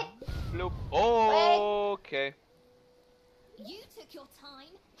 Wait! Bloop. Oh, okay. You took your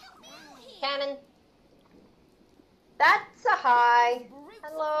time. Help me out here. Cannon. That's a high. Brutes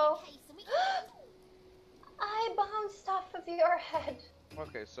Hello. on my case and we can- I bounced off of your head.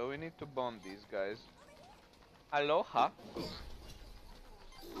 Okay, so we need to bomb these guys. Aloha.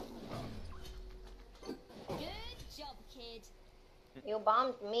 Good job, kid. You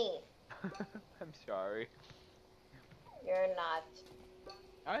bombed me. I'm sorry. You're not.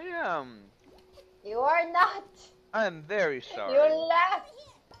 I am. You are not. I'm very sorry. You left.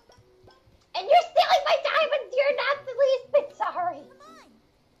 And you're stealing my diamonds. You're not the least bit sorry. Come on.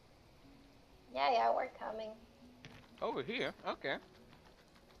 Yeah, we're coming. Over here, okay.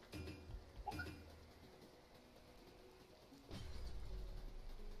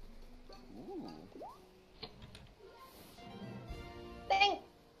 Ooh. Thing.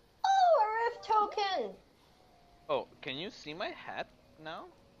 Oh, a rift token. Oh, can you see my hat now?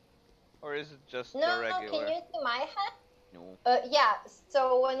 Or is it just No, the regular? can you see my hat? No. Yeah,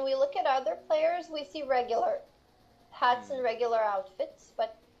 so when we look at other players, we see regular hats and regular outfits,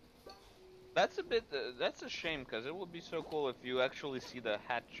 but... That's a bit, that's a shame, because it would be so cool if you actually see the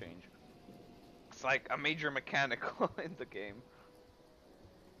hat change. It's like a major mechanical in the game.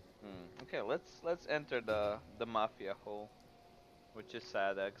 Okay, let's enter the Mafia hole. Which is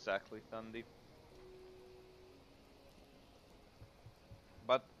sad, exactly, Thundy.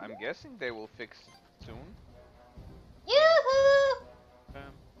 But I'm guessing they will fix it soon. Yoo-hoo! Bum,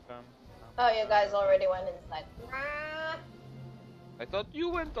 bum, Oh, you guys already went inside. I thought you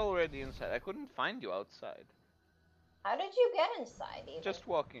went already inside. I couldn't find you outside. How did you get inside even? Just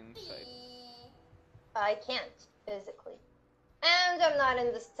walking inside. I can't, physically. And I'm not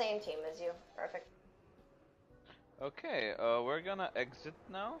in the same team as you. Perfect. Okay, we're gonna exit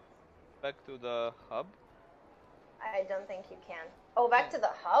now. Back to the hub. I don't think you can. Oh, back to the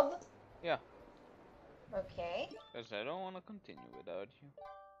hub? Yeah, Okay. because I don't want to continue without you.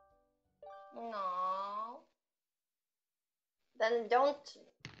 No. Then don't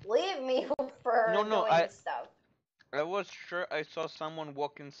leave me for No, doing stuff. I was sure I saw someone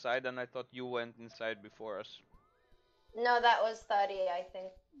walk inside and I thought you went inside before us. No, that was Thuddy, I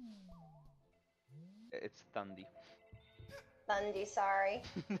think. It's Thundy. Thundy, sorry.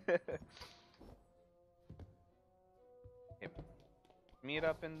 Yep. Meet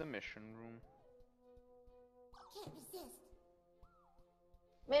up in the mission room. Can't resist.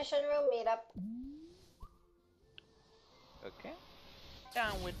 Mission room meetup. Okay.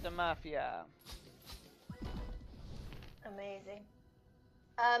 Down with the Mafia. Amazing.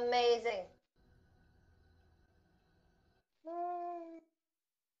 Amazing.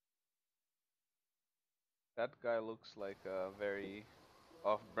 That guy looks like a very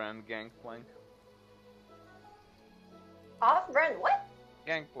off-brand Gangplank. Off-brand what?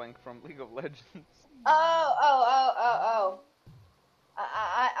 Gangplank from League of Legends. Oh.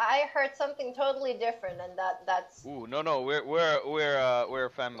 I heard something totally different, and that's Ooh, no, we're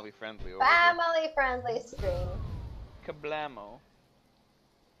family friendly over family friendly stream. here. Kablamo.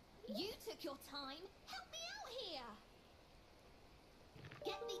 You took your time. Help me out here.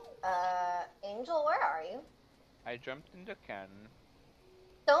 Get me. Angel, where are you? I jumped in the cannon.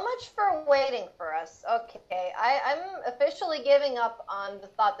 So much for waiting for us. Okay, I'm officially giving up on the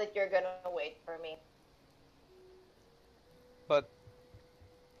thought that you're gonna wait for me. But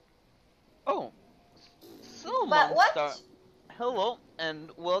oh, so But what? Monster. Hello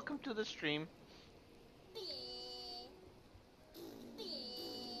and welcome to the stream.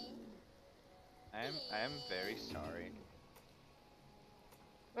 I'm very sorry.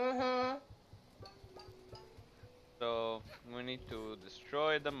 Mm-hmm. So we need to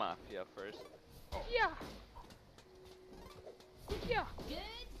destroy the mafia first. Yeah. Yeah.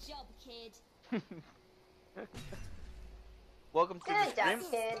 Good job, kid. Welcome to the Good stream.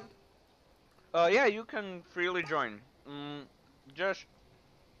 job, kid. Yeah, you can freely join. Just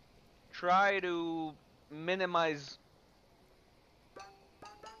try to minimize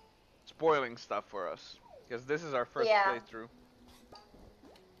spoiling stuff for us, because this is our first playthrough.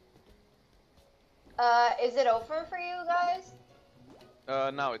 Is it open for you guys?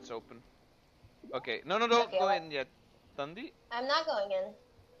 Now it's open. Okay, no, don't Okay, go in yet. Thundi? I'm not going in.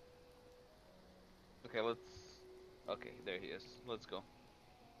 Okay, let's... Okay, there he is. Let's go.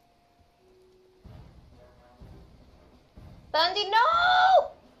 Thundy,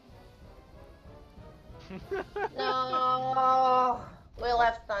 no! No! We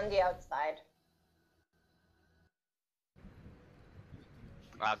left Thundy outside.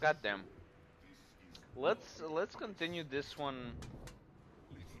 Ah, goddamn. Let's continue this one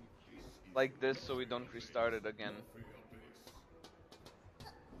like this so we don't restart it again.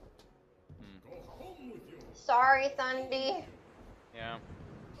 Sorry, Thundy. Yeah.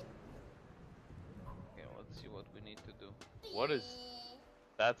 Okay, let's see what we need to do. What is...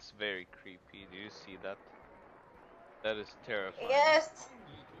 That's very creepy. Do you see that? That is terrifying. Yes.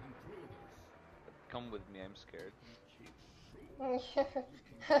 Come with me, I'm scared.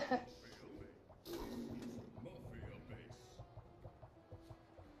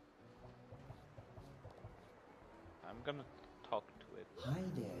 I'm gonna talk to it. Hi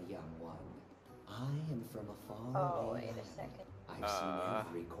there, young one. I am from a far Oh, away wait a land. second. I've seen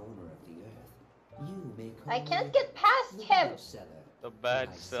every corner of the earth. You may call I can't me get past the him. badge seller. The badge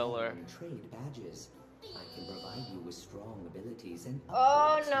I sell seller. and trade badges. I can provide you with strong abilities and Oh,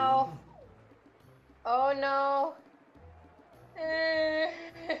 upgrades no. for your Oh no.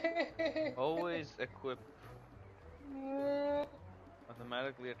 Always equip.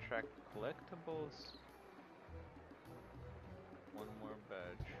 Automatically attract collectibles. One more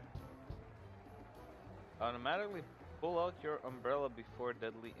badge. Automatically pull out your umbrella before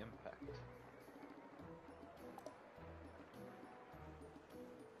deadly impact.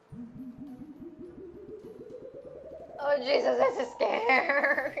 Oh Jesus, this is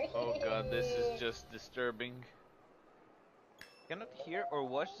scary. Oh god, this is just disturbing. Cannot hear or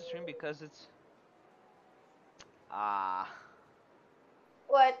watch the stream because it's...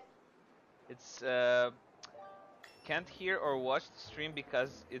 What? It's, can't hear or watch the stream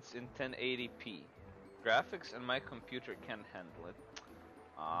because it's in 1080p. Graphics and my computer can't handle it.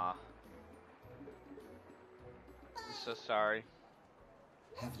 I'm so sorry.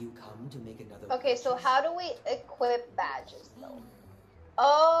 Have you come to make another Okay, so purchase? how do we equip badges though?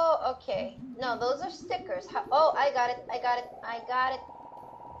 Oh, okay. No, those are stickers. Oh, I got it.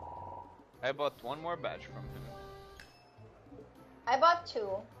 I bought one more badge from him. I bought 2.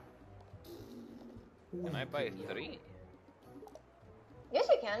 Can I buy 3? Yes,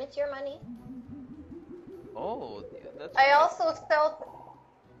 you can. It's your money. Oh, yeah, that's I right. also sell.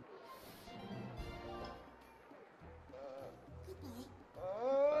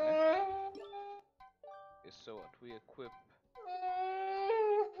 Okay, so what? We equip...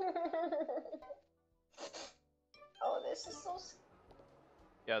 Oh, this is so.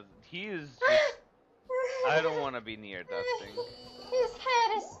 Yeah, he is just... I don't want to be near that thing. His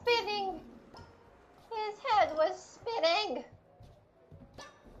head is spinning. His head was spinning.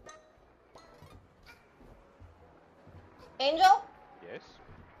 Angel? Yes?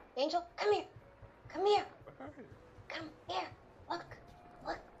 Angel, come here. Come here. Where are you? Come here. Look.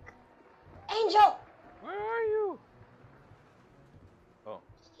 Look. Angel! Where are you? Oh.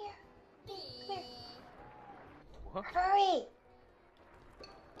 Here. Come here. What? Hurry.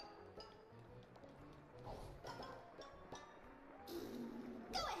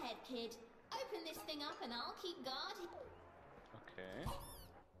 everything up and I'll keep guard. Okay.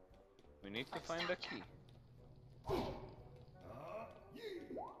 We need to find a key.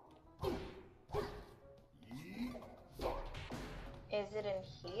 Is it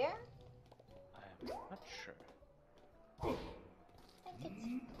in here? I'm not sure. I think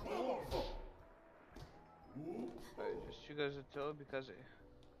it's here. Just you guys to tell because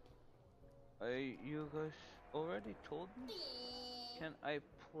you guys already told me. Can I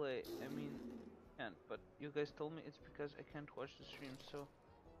play? I mean, can't. But you guys told me it's because I can't watch the stream. So.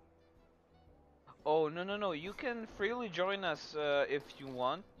 Oh no! You can freely join us if you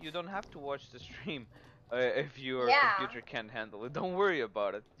want. You don't have to watch the stream if your computer can't handle it. Don't worry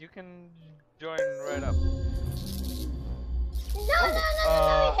about it. You can join right up.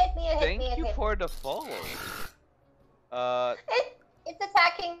 No! It hit me. Thank you for the follow. It's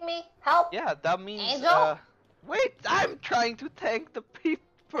attacking me. Help! Yeah, that means. Angel? Wait, I'm trying to tank the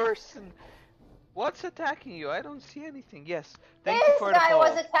person. What's attacking you? I don't see anything. Yes, thank you for the This guy follow.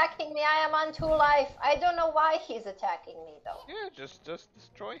 was attacking me. I am on 2 life. I don't know why he's attacking me though. Yeah, just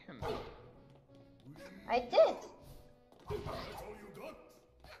destroy him. I did. That's all you got?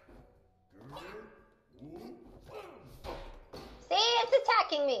 See, it's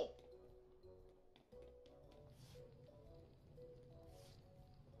attacking me.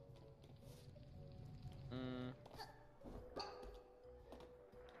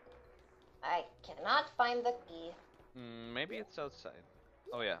 I cannot find the key. Maybe it's outside.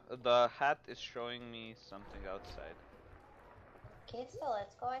 Oh yeah, the hat is showing me something outside. Okay, so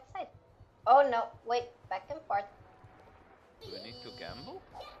let's go outside. Oh no, wait, back and forth. Do we need to gamble?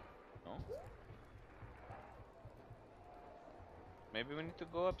 No? Maybe we need to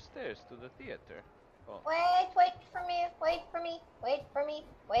go upstairs to the theater. Oh. Wait for me, wait for me, wait for me,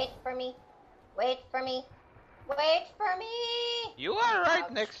 wait for me, wait for me, wait for me! You are right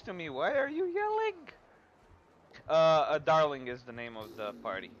Ouch. next to me, why are you yelling? Darling is the name of the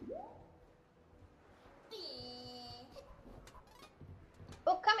party.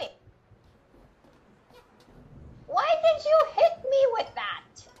 Oh, coming! Why did you hit me with that?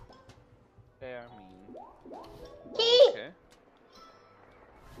 They are mean. Key! Okay.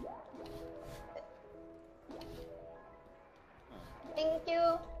 Thank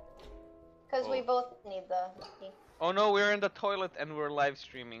you. Because we Oh. both need the key. Oh no, we're in the toilet and we're live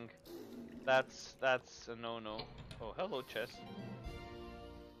streaming. That's a no-no. Oh, hello, chest.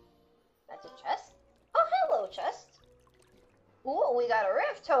 That's a chest? Oh, hello, chest. Ooh, we got a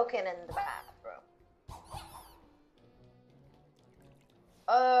rift token in the bathroom.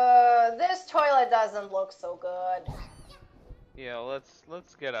 This toilet doesn't look so good. Yeah,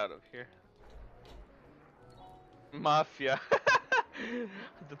 let's get out of here. Mafia.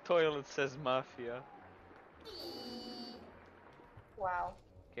 The toilet says mafia. Wow.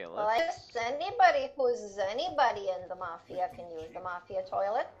 Okay, Well, I guess anybody who's anybody in the mafia can use the mafia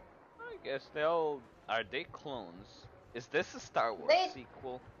toilet. I guess they all are they clones? Is this a Star Wars They-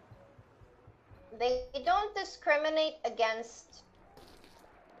 sequel? They don't discriminate against.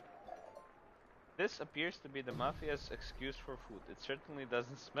 This appears to be the mafia's excuse for food. It certainly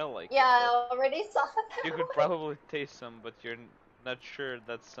doesn't smell like Yeah, it. I already saw that. but You could probably taste some, but you're not sure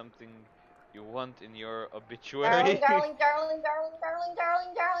that's something you want in your obituary. Darling, darling, darling, darling,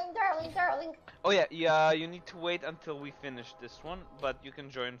 darling, darling, darling, darling. Oh yeah, you need to wait until we finish this one, but you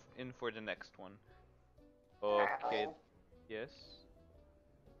can join in for the next one. Okay, Darling. yes.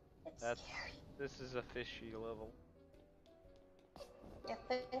 It's That's scary. this is a fishy level. I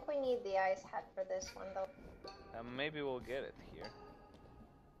think we need the ice hat for this one though. Maybe we'll get it here.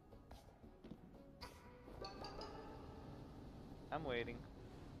 I'm waiting.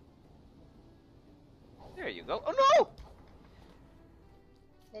 There you go. Oh no!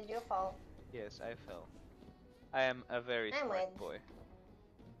 Did you fall? Yes, I fell. I am a very I'm smart with. boy.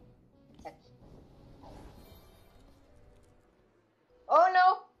 Oh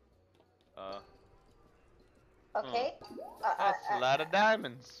no! Okay. That's a lot of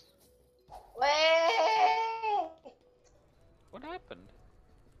diamonds. Wait! What happened?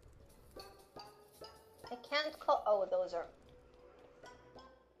 I can't call. Oh, those are.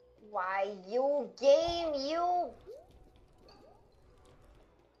 Why, you game, you.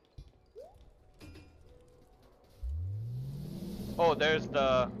 Oh, there's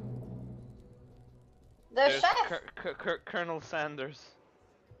The there's chef. Colonel Sanders.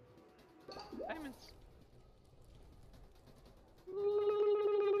 Diamonds.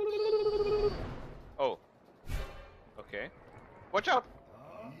 Oh. Okay. Watch out!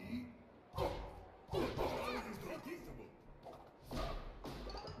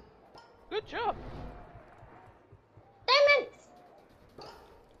 Good job. Diamonds!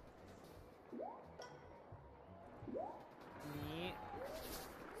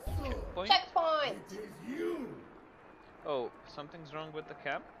 Checkpoint? Checkpoint! It is you! Oh, something's wrong with the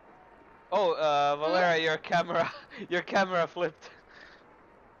cam? Oh, Valera, your camera flipped.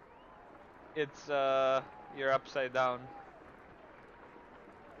 It's, you're upside down.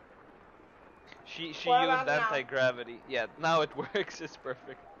 She What used about now? anti-gravity. Yeah, now it works. It's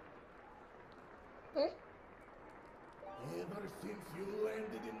perfect. Hmm? Ever since you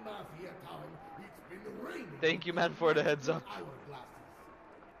landed in Mafia Town, it's been raining. Thank you, man, for the heads up. Hourglasses.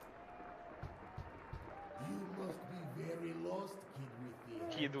 You must be very lost,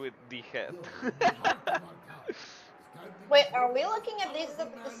 Kid with the head. Wait, are we looking at these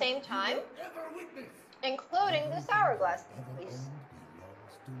at the same time? Including this hourglass, please.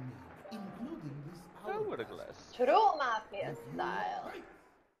 Hourglass. True Mafia style.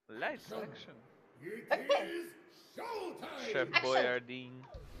 Lights action. Okay. Chef Action. Boyardee.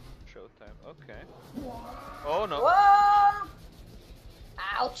 Showtime. Okay. Oh no. Whoa!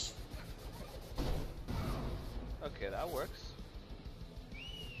 Ouch. Okay, that works.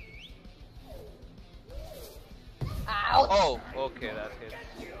 Ouch. Oh, okay, that hit.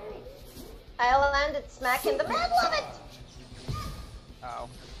 I landed smack in the middle of it. Ow.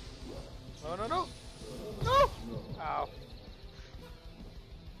 No, no, no. No! Ow.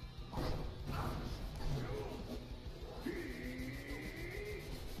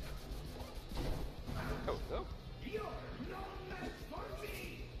 Oh, no.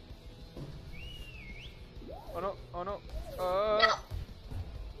 Oh no, oh no. No.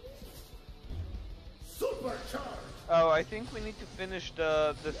 Supercharge! Oh, I think we need to finish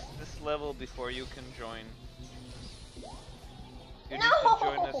this level before you can join. You need to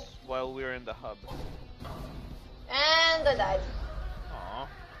join us while we're in the hub. And I died. Aw.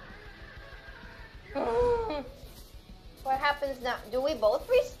 What happens now? Do we both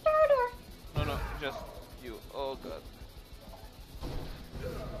restart or? No, no, just you. Oh god.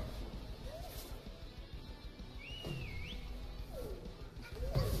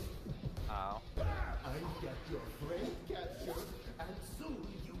 Ow. I've got your friend captured, and soon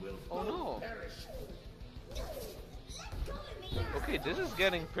you will Oh no. perish. Okay, this is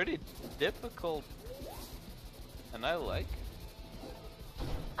getting pretty difficult. And I like.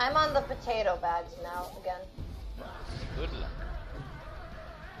 I'm on the potato bags now again. Good luck.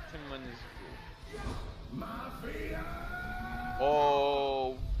 Timon is good. Mafia!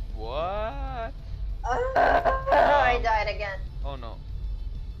 Oh, what? I died again. Oh no.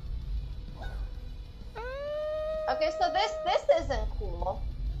 Okay, so this isn't cool.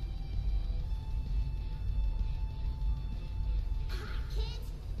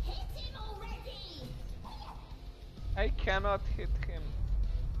 Hit him already! I cannot hit him.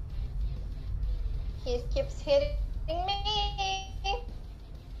 He keeps hitting me.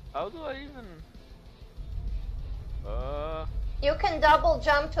 How do I even? You can double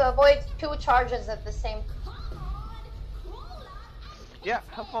jump to avoid 2 charges at the same time. Come on! Crawler! Yeah,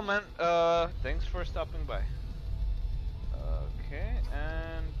 have fun, man. Thanks for stopping by. Okay,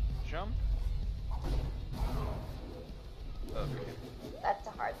 and jump. Okay. That's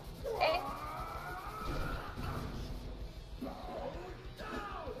a hard. Okay.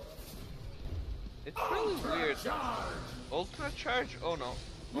 It's really weird. Ultra charge? Oh no.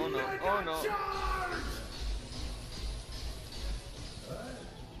 Oh no. Oh no.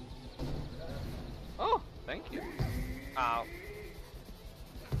 Oh, thank you. Ow.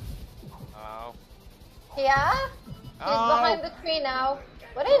 Ow. Yeah? He's Ow. behind the tree now.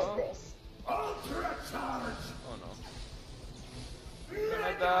 What is this? Ultra charge! Oh no. I'm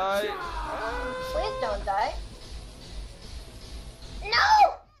gonna die. Please don't die.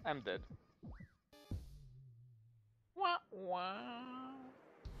 No! I'm dead. Wah, wah.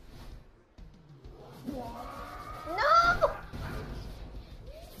 No!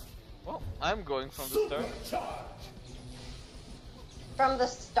 Well, I'm going from the start. Supercharge! From the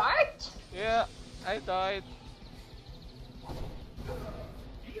start? Yeah, I died.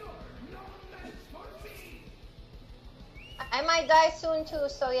 I might die soon too,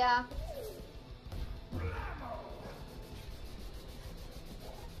 so yeah.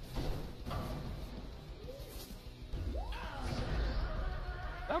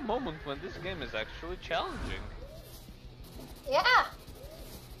 That moment when this game is actually challenging. Yeah.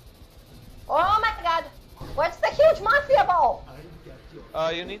 Oh my god. What's the huge mafia ball?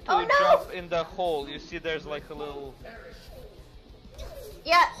 You need to Oh, no! jump in the hole. You see there's like a little...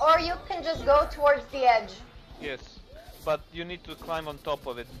 Yeah, or you can just go towards the edge. Yes. But you need to climb on top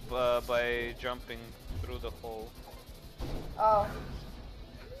of it by jumping through the hole. Oh.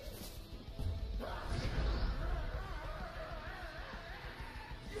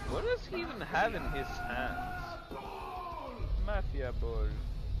 What does he even have in his hands? Mafia ball.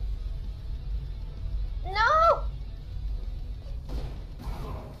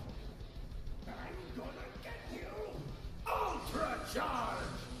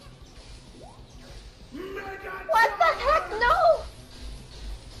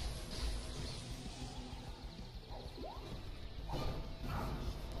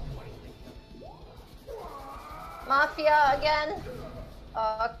 Mafia again.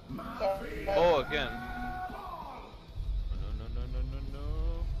 Okay. Oh, again.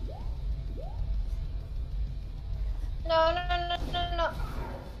 No. No.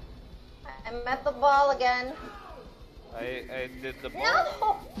 I'm at the ball again. I did the ball.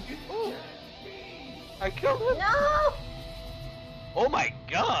 No! Ooh. I killed him. No! Oh my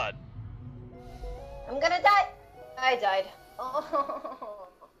god! I'm gonna die. I died. Oh.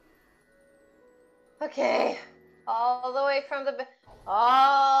 Okay. All the way from the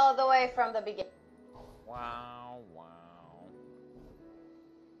beginning. Wow.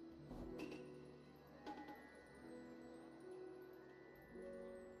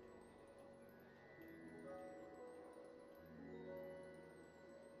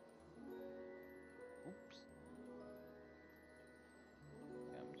 Oops.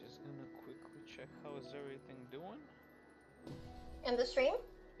 I'm just gonna quickly check how is everything doing. In the stream?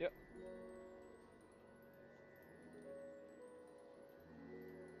 Yep.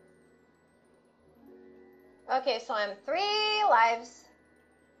 Okay, so I'm 3 lives.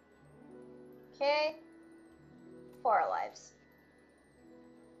 Okay. 4 lives.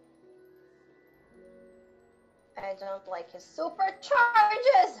 I don't like his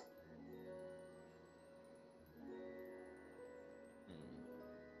supercharges.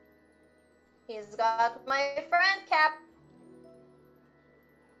 He's got my friend cap.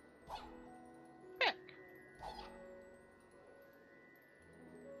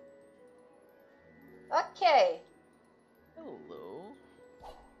 Okay. Hello.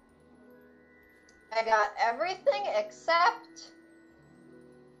 I got everything except...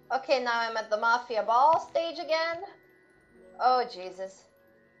 Okay, now I'm at the Mafia Ball stage again. Oh, Jesus.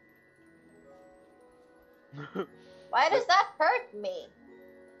 Why does that hurt me?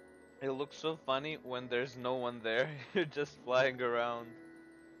 It looks so funny when there's no one there. You're just flying around.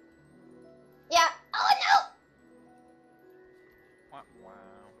 Yeah. Oh, no! Wow.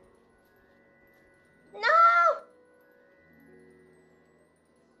 No!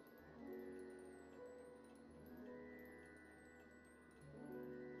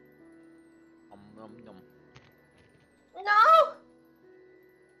 Nom. No!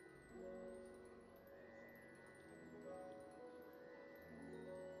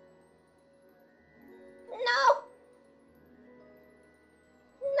 No!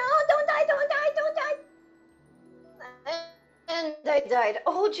 No, don't die. And I died.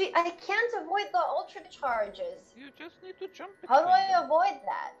 Oh, gee, I can't avoid the ultra charges. You just need to jump between How do I them. avoid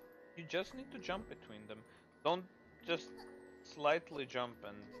that? You just need to jump between them. Don't just slightly jump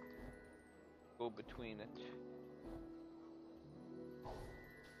and go between it.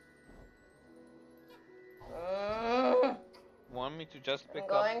 Want me to just pick I'm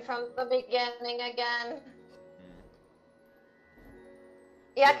going from the beginning again.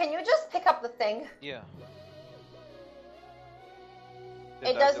 Yeah, can you just pick up the thing? Yeah.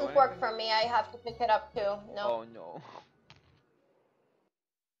 It doesn't work for me. I have to pick it up too. No. Oh no.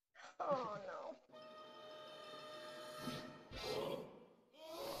 Oh no.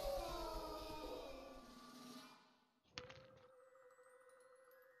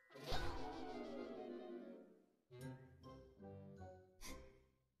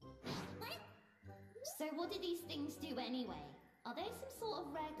 So what do these things do anyway? Are they some sort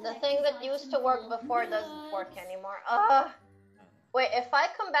of rare The thing that collector's used to item work for before doesn't nerds? work anymore. Wait, if I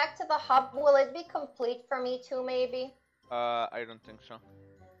come back to the hub, will it be complete for me too, maybe? I don't think so.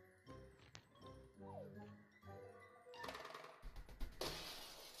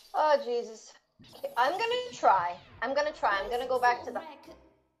 Oh, Jesus. Okay, I'm gonna try. I'm gonna go back to the...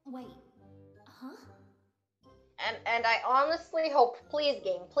 Wait. Huh? And I honestly hope, please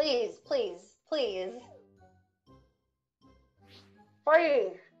game, please. Please.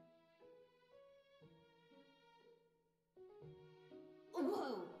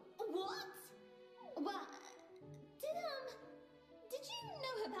 Whoa. What? Well, did you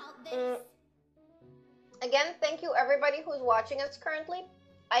know about this? Again, thank you everybody who's watching us currently.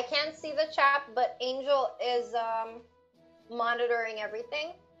 I can't see the chat, but Angel is monitoring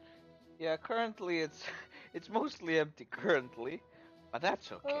everything. Yeah, currently it's mostly empty currently, but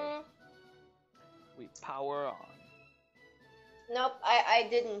that's okay. We power on. Nope, I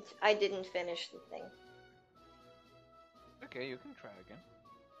didn't finish the thing. Okay, you can try again.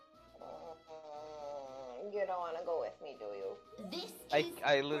 You don't want to go with me, do you?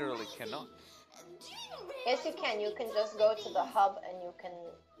 I literally cannot. Yes, you can. You can just go to the hub and you can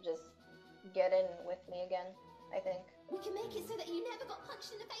just get in with me again, I think. We can make it so that you never got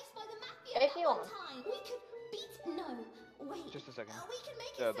punched in the face by the Mafia If you want. time. We could beat... No, wait. Just a second. We can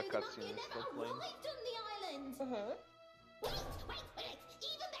make The it so the cutscene Mafia is still never playing. arrived on the island. Wait.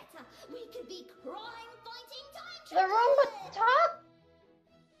 Even better. We could be crime-fighting time The Roomba talk?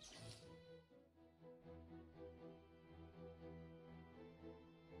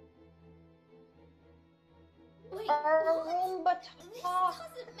 Wait, Our what? Roomba This talk.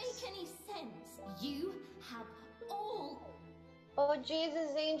 doesn't make any sense. You have all... Oh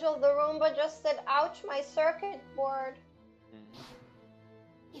Jesus, Angel, the Roomba just said, ouch, my circuit board.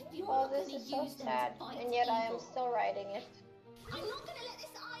 If you're Oh, not this gonna is so use them sad. to fight And yet I am evil, still writing it. I'm not gonna let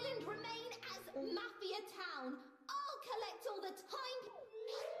this island remain as Mafia Town. I'll collect all the time...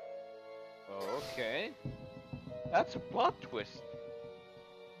 Oh, okay. That's a plot twist.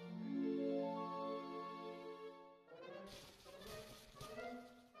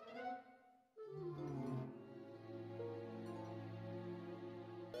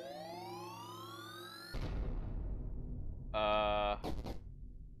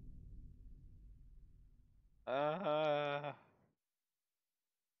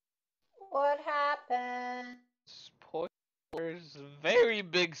 What happened? Spoilers, very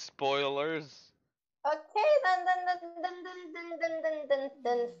big spoilers. Okay,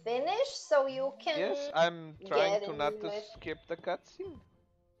 then finish so you can Yes, I'm trying get to not into to it. skip the cutscene.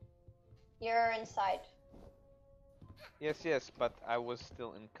 You're inside. Yes, but I was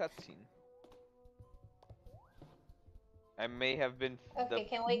still in cutscene. I may have been Okay,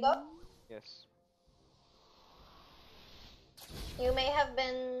 can we go? Yes. You may have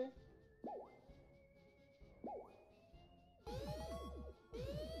been...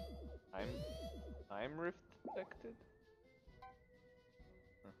 I'm rift affected.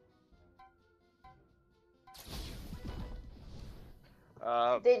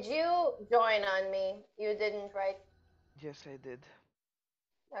 Did you join on me? You didn't, right? Yes, I did.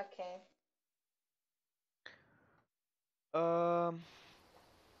 Okay.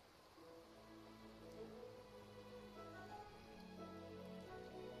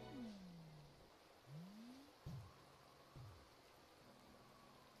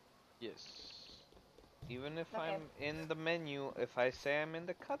 Yes. Even if Okay. I'm in the menu, if I say I'm in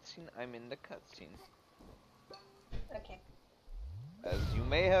the cutscene, I'm in the cutscene. Okay. As you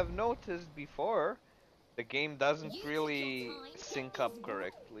may have noticed before, the game doesn't You really took your time, sync get up this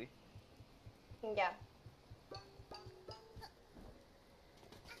correctly. Yeah.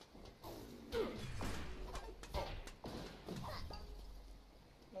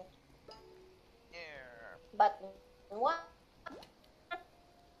 Button 1.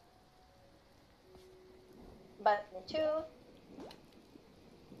 Button 2.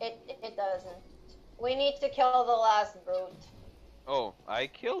 It doesn't. We need to kill the last brute. Oh, I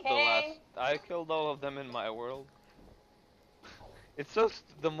killed I killed all of them in my world. It's so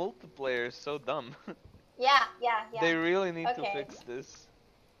the multiplayer is so dumb. Yeah. They really need to Okay. fix this.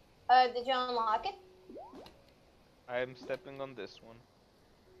 Did you unlock it? I'm stepping on this one.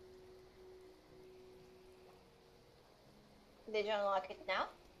 Did you unlock it now?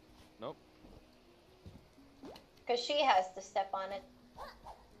 Nope. Because she has to step on it.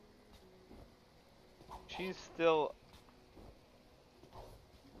 She's still...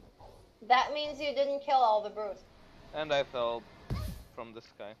 That means you didn't kill all the brutes. And I fell from the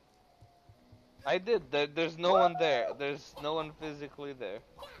sky. I did. There's no one there. There's no one physically there.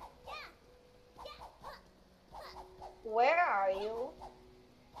 Where are you?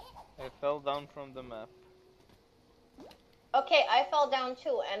 I fell down from the map. Okay, I fell down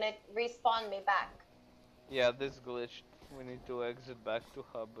too, and it respawned me back. Yeah, this glitched. We need to exit back to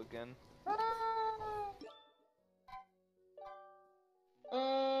hub again.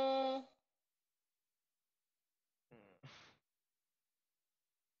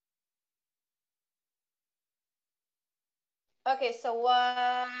 Okay, so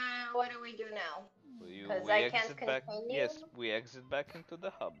what do we do now? Because I can't continue. Yes, we exit back into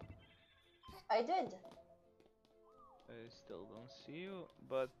the hub. I did. I still don't see you,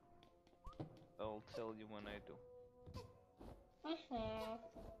 but I'll tell you when I do.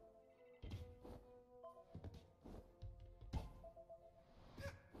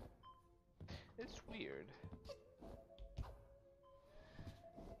 It's weird.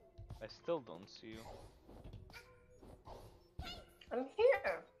 I still don't see you. I'm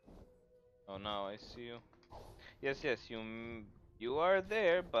here. Oh, now I see you. Yes, you are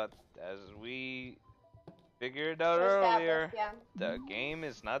there, but as we figured out earlier, Yeah. the game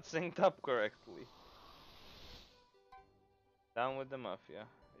is not synced up correctly. Down with the mafia.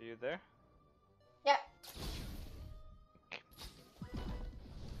 Are you there? Yeah.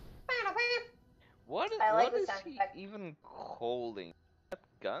 What like the is sound he effect. even holding?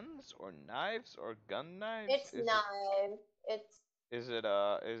 Guns or knives or gun knives? It's knives. Is it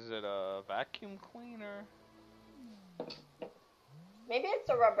a vacuum cleaner? Maybe it's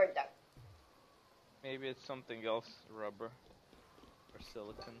a rubber duck. Maybe it's something else, rubber or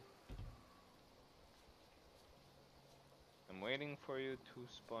silicon. I'm waiting for you to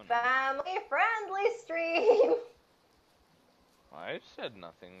spawn. Family friendly stream. I said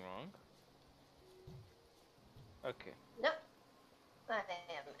nothing wrong. Okay. No. I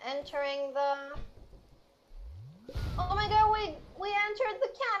am entering the. Oh my god, we entered the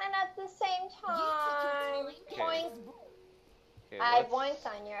cannon at the same time. Boink. Okay, I boinked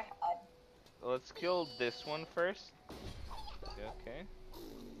on your head. let's kill this one first. Okay.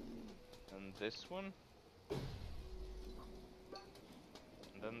 And this one.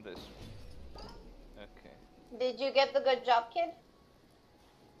 And then this one. Okay. Did you get the good job, kid?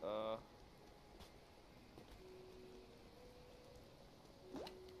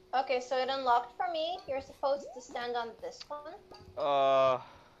 Okay, so it unlocked for me. You're supposed to stand on this one.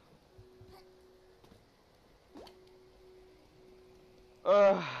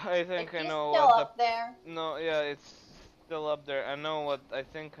 I think I know still what up there. No, yeah, it's still up there. I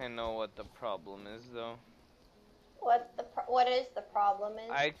think I know what the problem is, though. What is the problem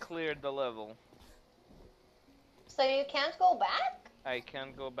is? I cleared the level. So you can't go back? I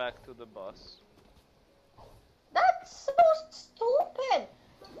can't go back to the boss. That's so stupid.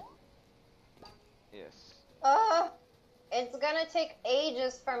 Yes. It's gonna take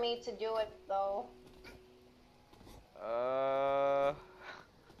ages for me to do it, though. Oh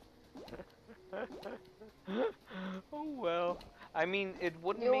well. I mean, it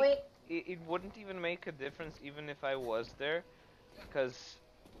wouldn't it wouldn't even make a difference even if I was there, because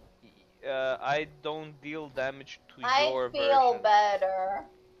I don't deal damage to your version. I feel better.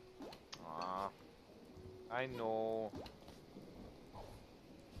 I know.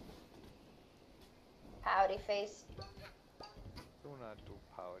 Pouty face. Do not do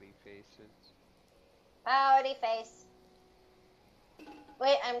pouty faces. Pouty face.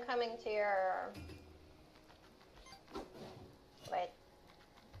 Wait, I'm coming to your... Wait.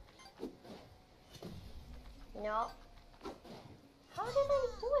 No. How did I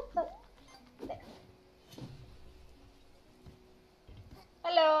do it? There.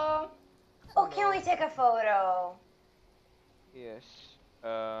 Hello. Oh, can we take a photo? Yes.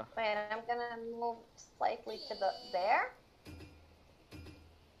 Wait, I'm gonna move slightly to the there.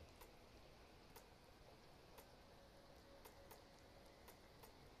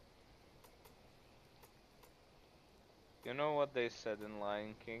 You know what they said in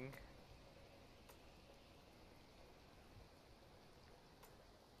Lion King?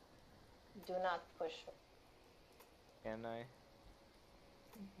 Do not push her. Can I?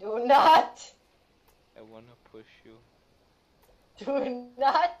 Do not! I wanna push you. Do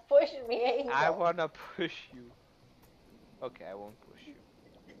not push me, Angel. I wanna push you. Okay, I won't push you.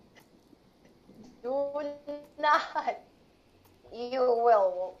 Do not. You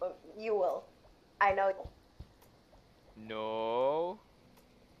will. You will. I know. No.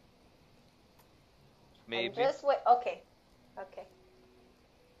 Maybe. Just wait. Okay. Okay.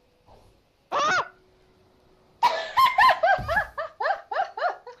 Ah!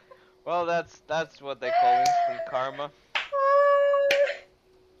 Well, that's what they call instant karma.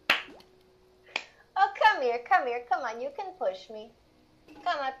 Oh, come here, come here, come on, you can push me.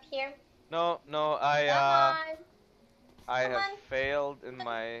 Come up here. No, I have failed in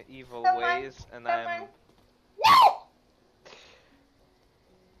my evil ways, and I'm... No!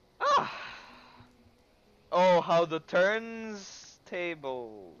 Ah! Oh, how the turns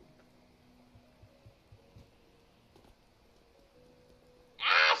table.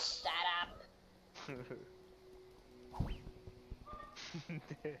 Ah, shut up.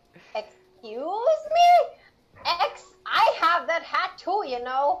 Excuse me? I have that hat too, you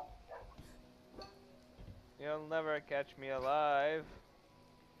know. You'll never catch me alive.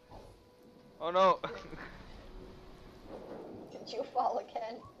 Oh no. Did you fall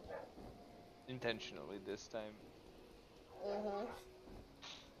again? Intentionally this time. Mm-hmm.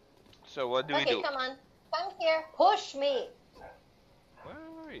 So what do we do? Okay, come on. Come here. Push me. Where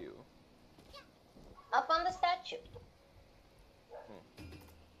are you? Up on the statue.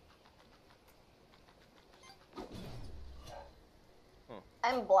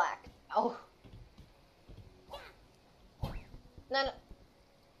 I'm black. Oh. No.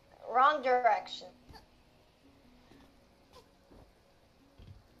 Wrong direction.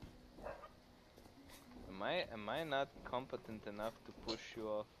 Am I not competent enough to push you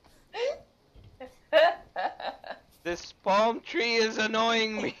off? This palm tree is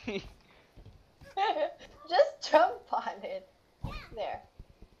annoying me. Just jump on it. There.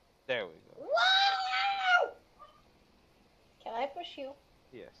 There we go. Wow! Can I push you?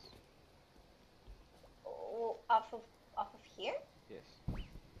 Yes. Oh, off of here? Yes.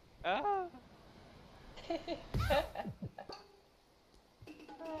 Ah.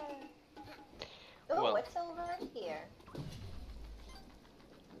 Oh, Well. what's over here?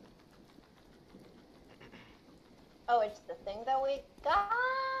 Oh, it's the thing that we got.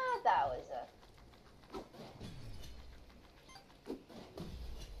 That was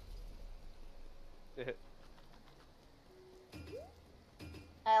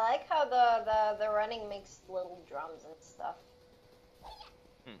I like how the running makes little drums and stuff.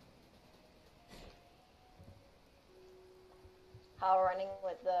 How running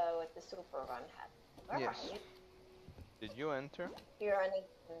with the super run hat. Where Yes. are you? Did you enter? You're running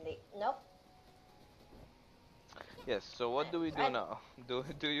in the nope. Yes. So what do we do now? Do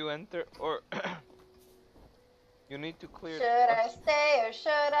you enter or you need to clear? Should I stay or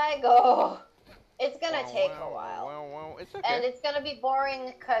should I go? It's gonna take a while. Well, it's okay. And it's gonna be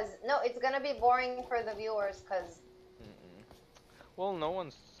boring cause it's gonna be boring for the viewers cause. Well, no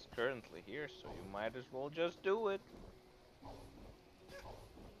one's currently here, so you might as well just do it.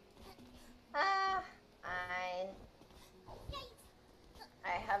 Fine.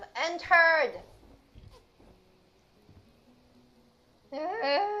 I have entered.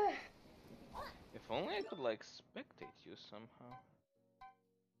 If only I could like spectate you somehow.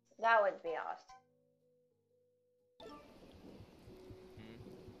 That would be awesome.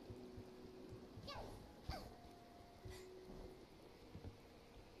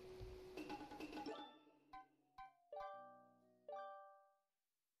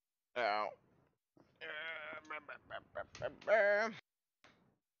 Ow.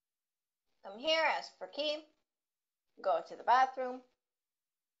 Come here, ask for key. Go to the bathroom.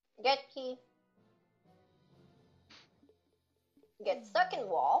 Get key. Get stuck in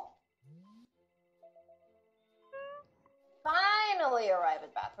wall. Finally arrive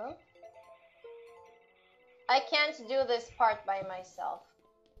at bathroom. I can't do this part by myself.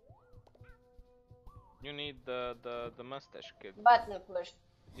 You need the mustache kid. Button push.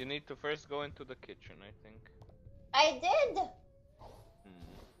 You need to first go into the kitchen, I think. I did.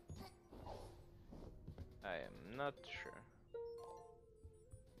 I am not sure.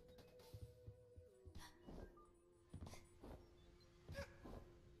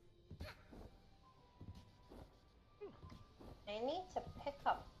 I need to pick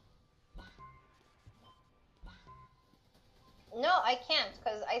up. No, I can't,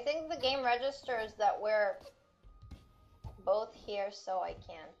 because I think the game registers that we're both here, so I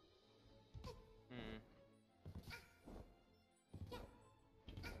can.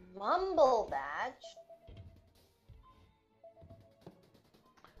 Mumble badge?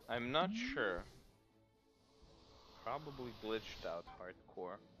 I'm not sure. Probably glitched out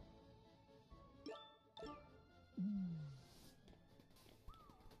hardcore.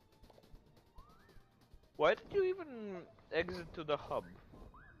 Why did you even exit to the hub?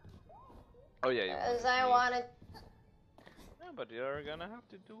 Oh yeah, you Because I wanted... Yeah, but you're gonna have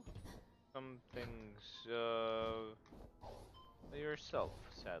to do some things yourself,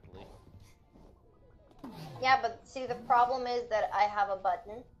 sadly. Yeah, but see, the problem is that I have a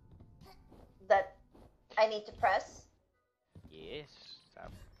button that I need to press. Yes,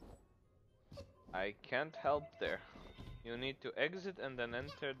 I can't help there. You need to exit and then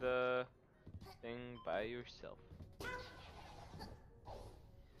enter the thing by yourself.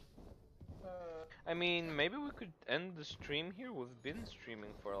 I mean, maybe we could end the stream here. We've been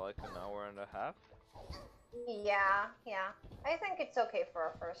streaming for like an hour and a half. Yeah. I think it's okay for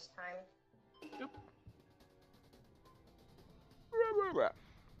our first time. Yep.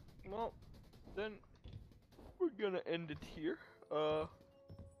 Well, then we're gonna end it here.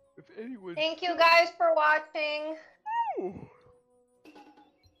 If anyone... Thank you guys for watching.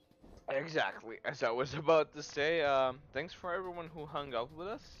 Exactly, as I was about to say, thanks for everyone who hung out with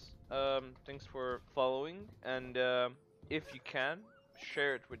us. Thanks for following, and if you can,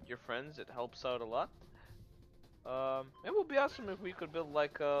 share it with your friends. It helps out a lot. It would be awesome if we could build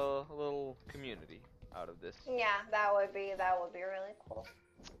like a little community out of this. Yeah, that would be really cool.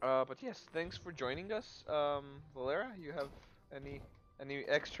 But yes, thanks for joining us. Valera, you have any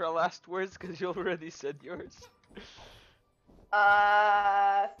extra last words? Because you already said yours.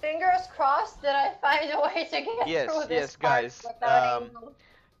 Fingers crossed that I find a way to get through this part guys. without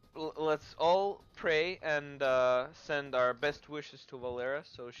Let's all pray and send our best wishes to Valera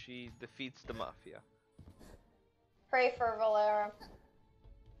so she defeats the mafia. Pray for Valera.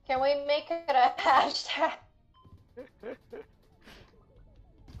 Can we make it a hashtag?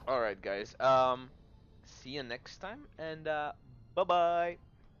 Alright guys, see you next time, and bye-bye.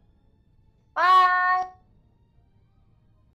 Bye!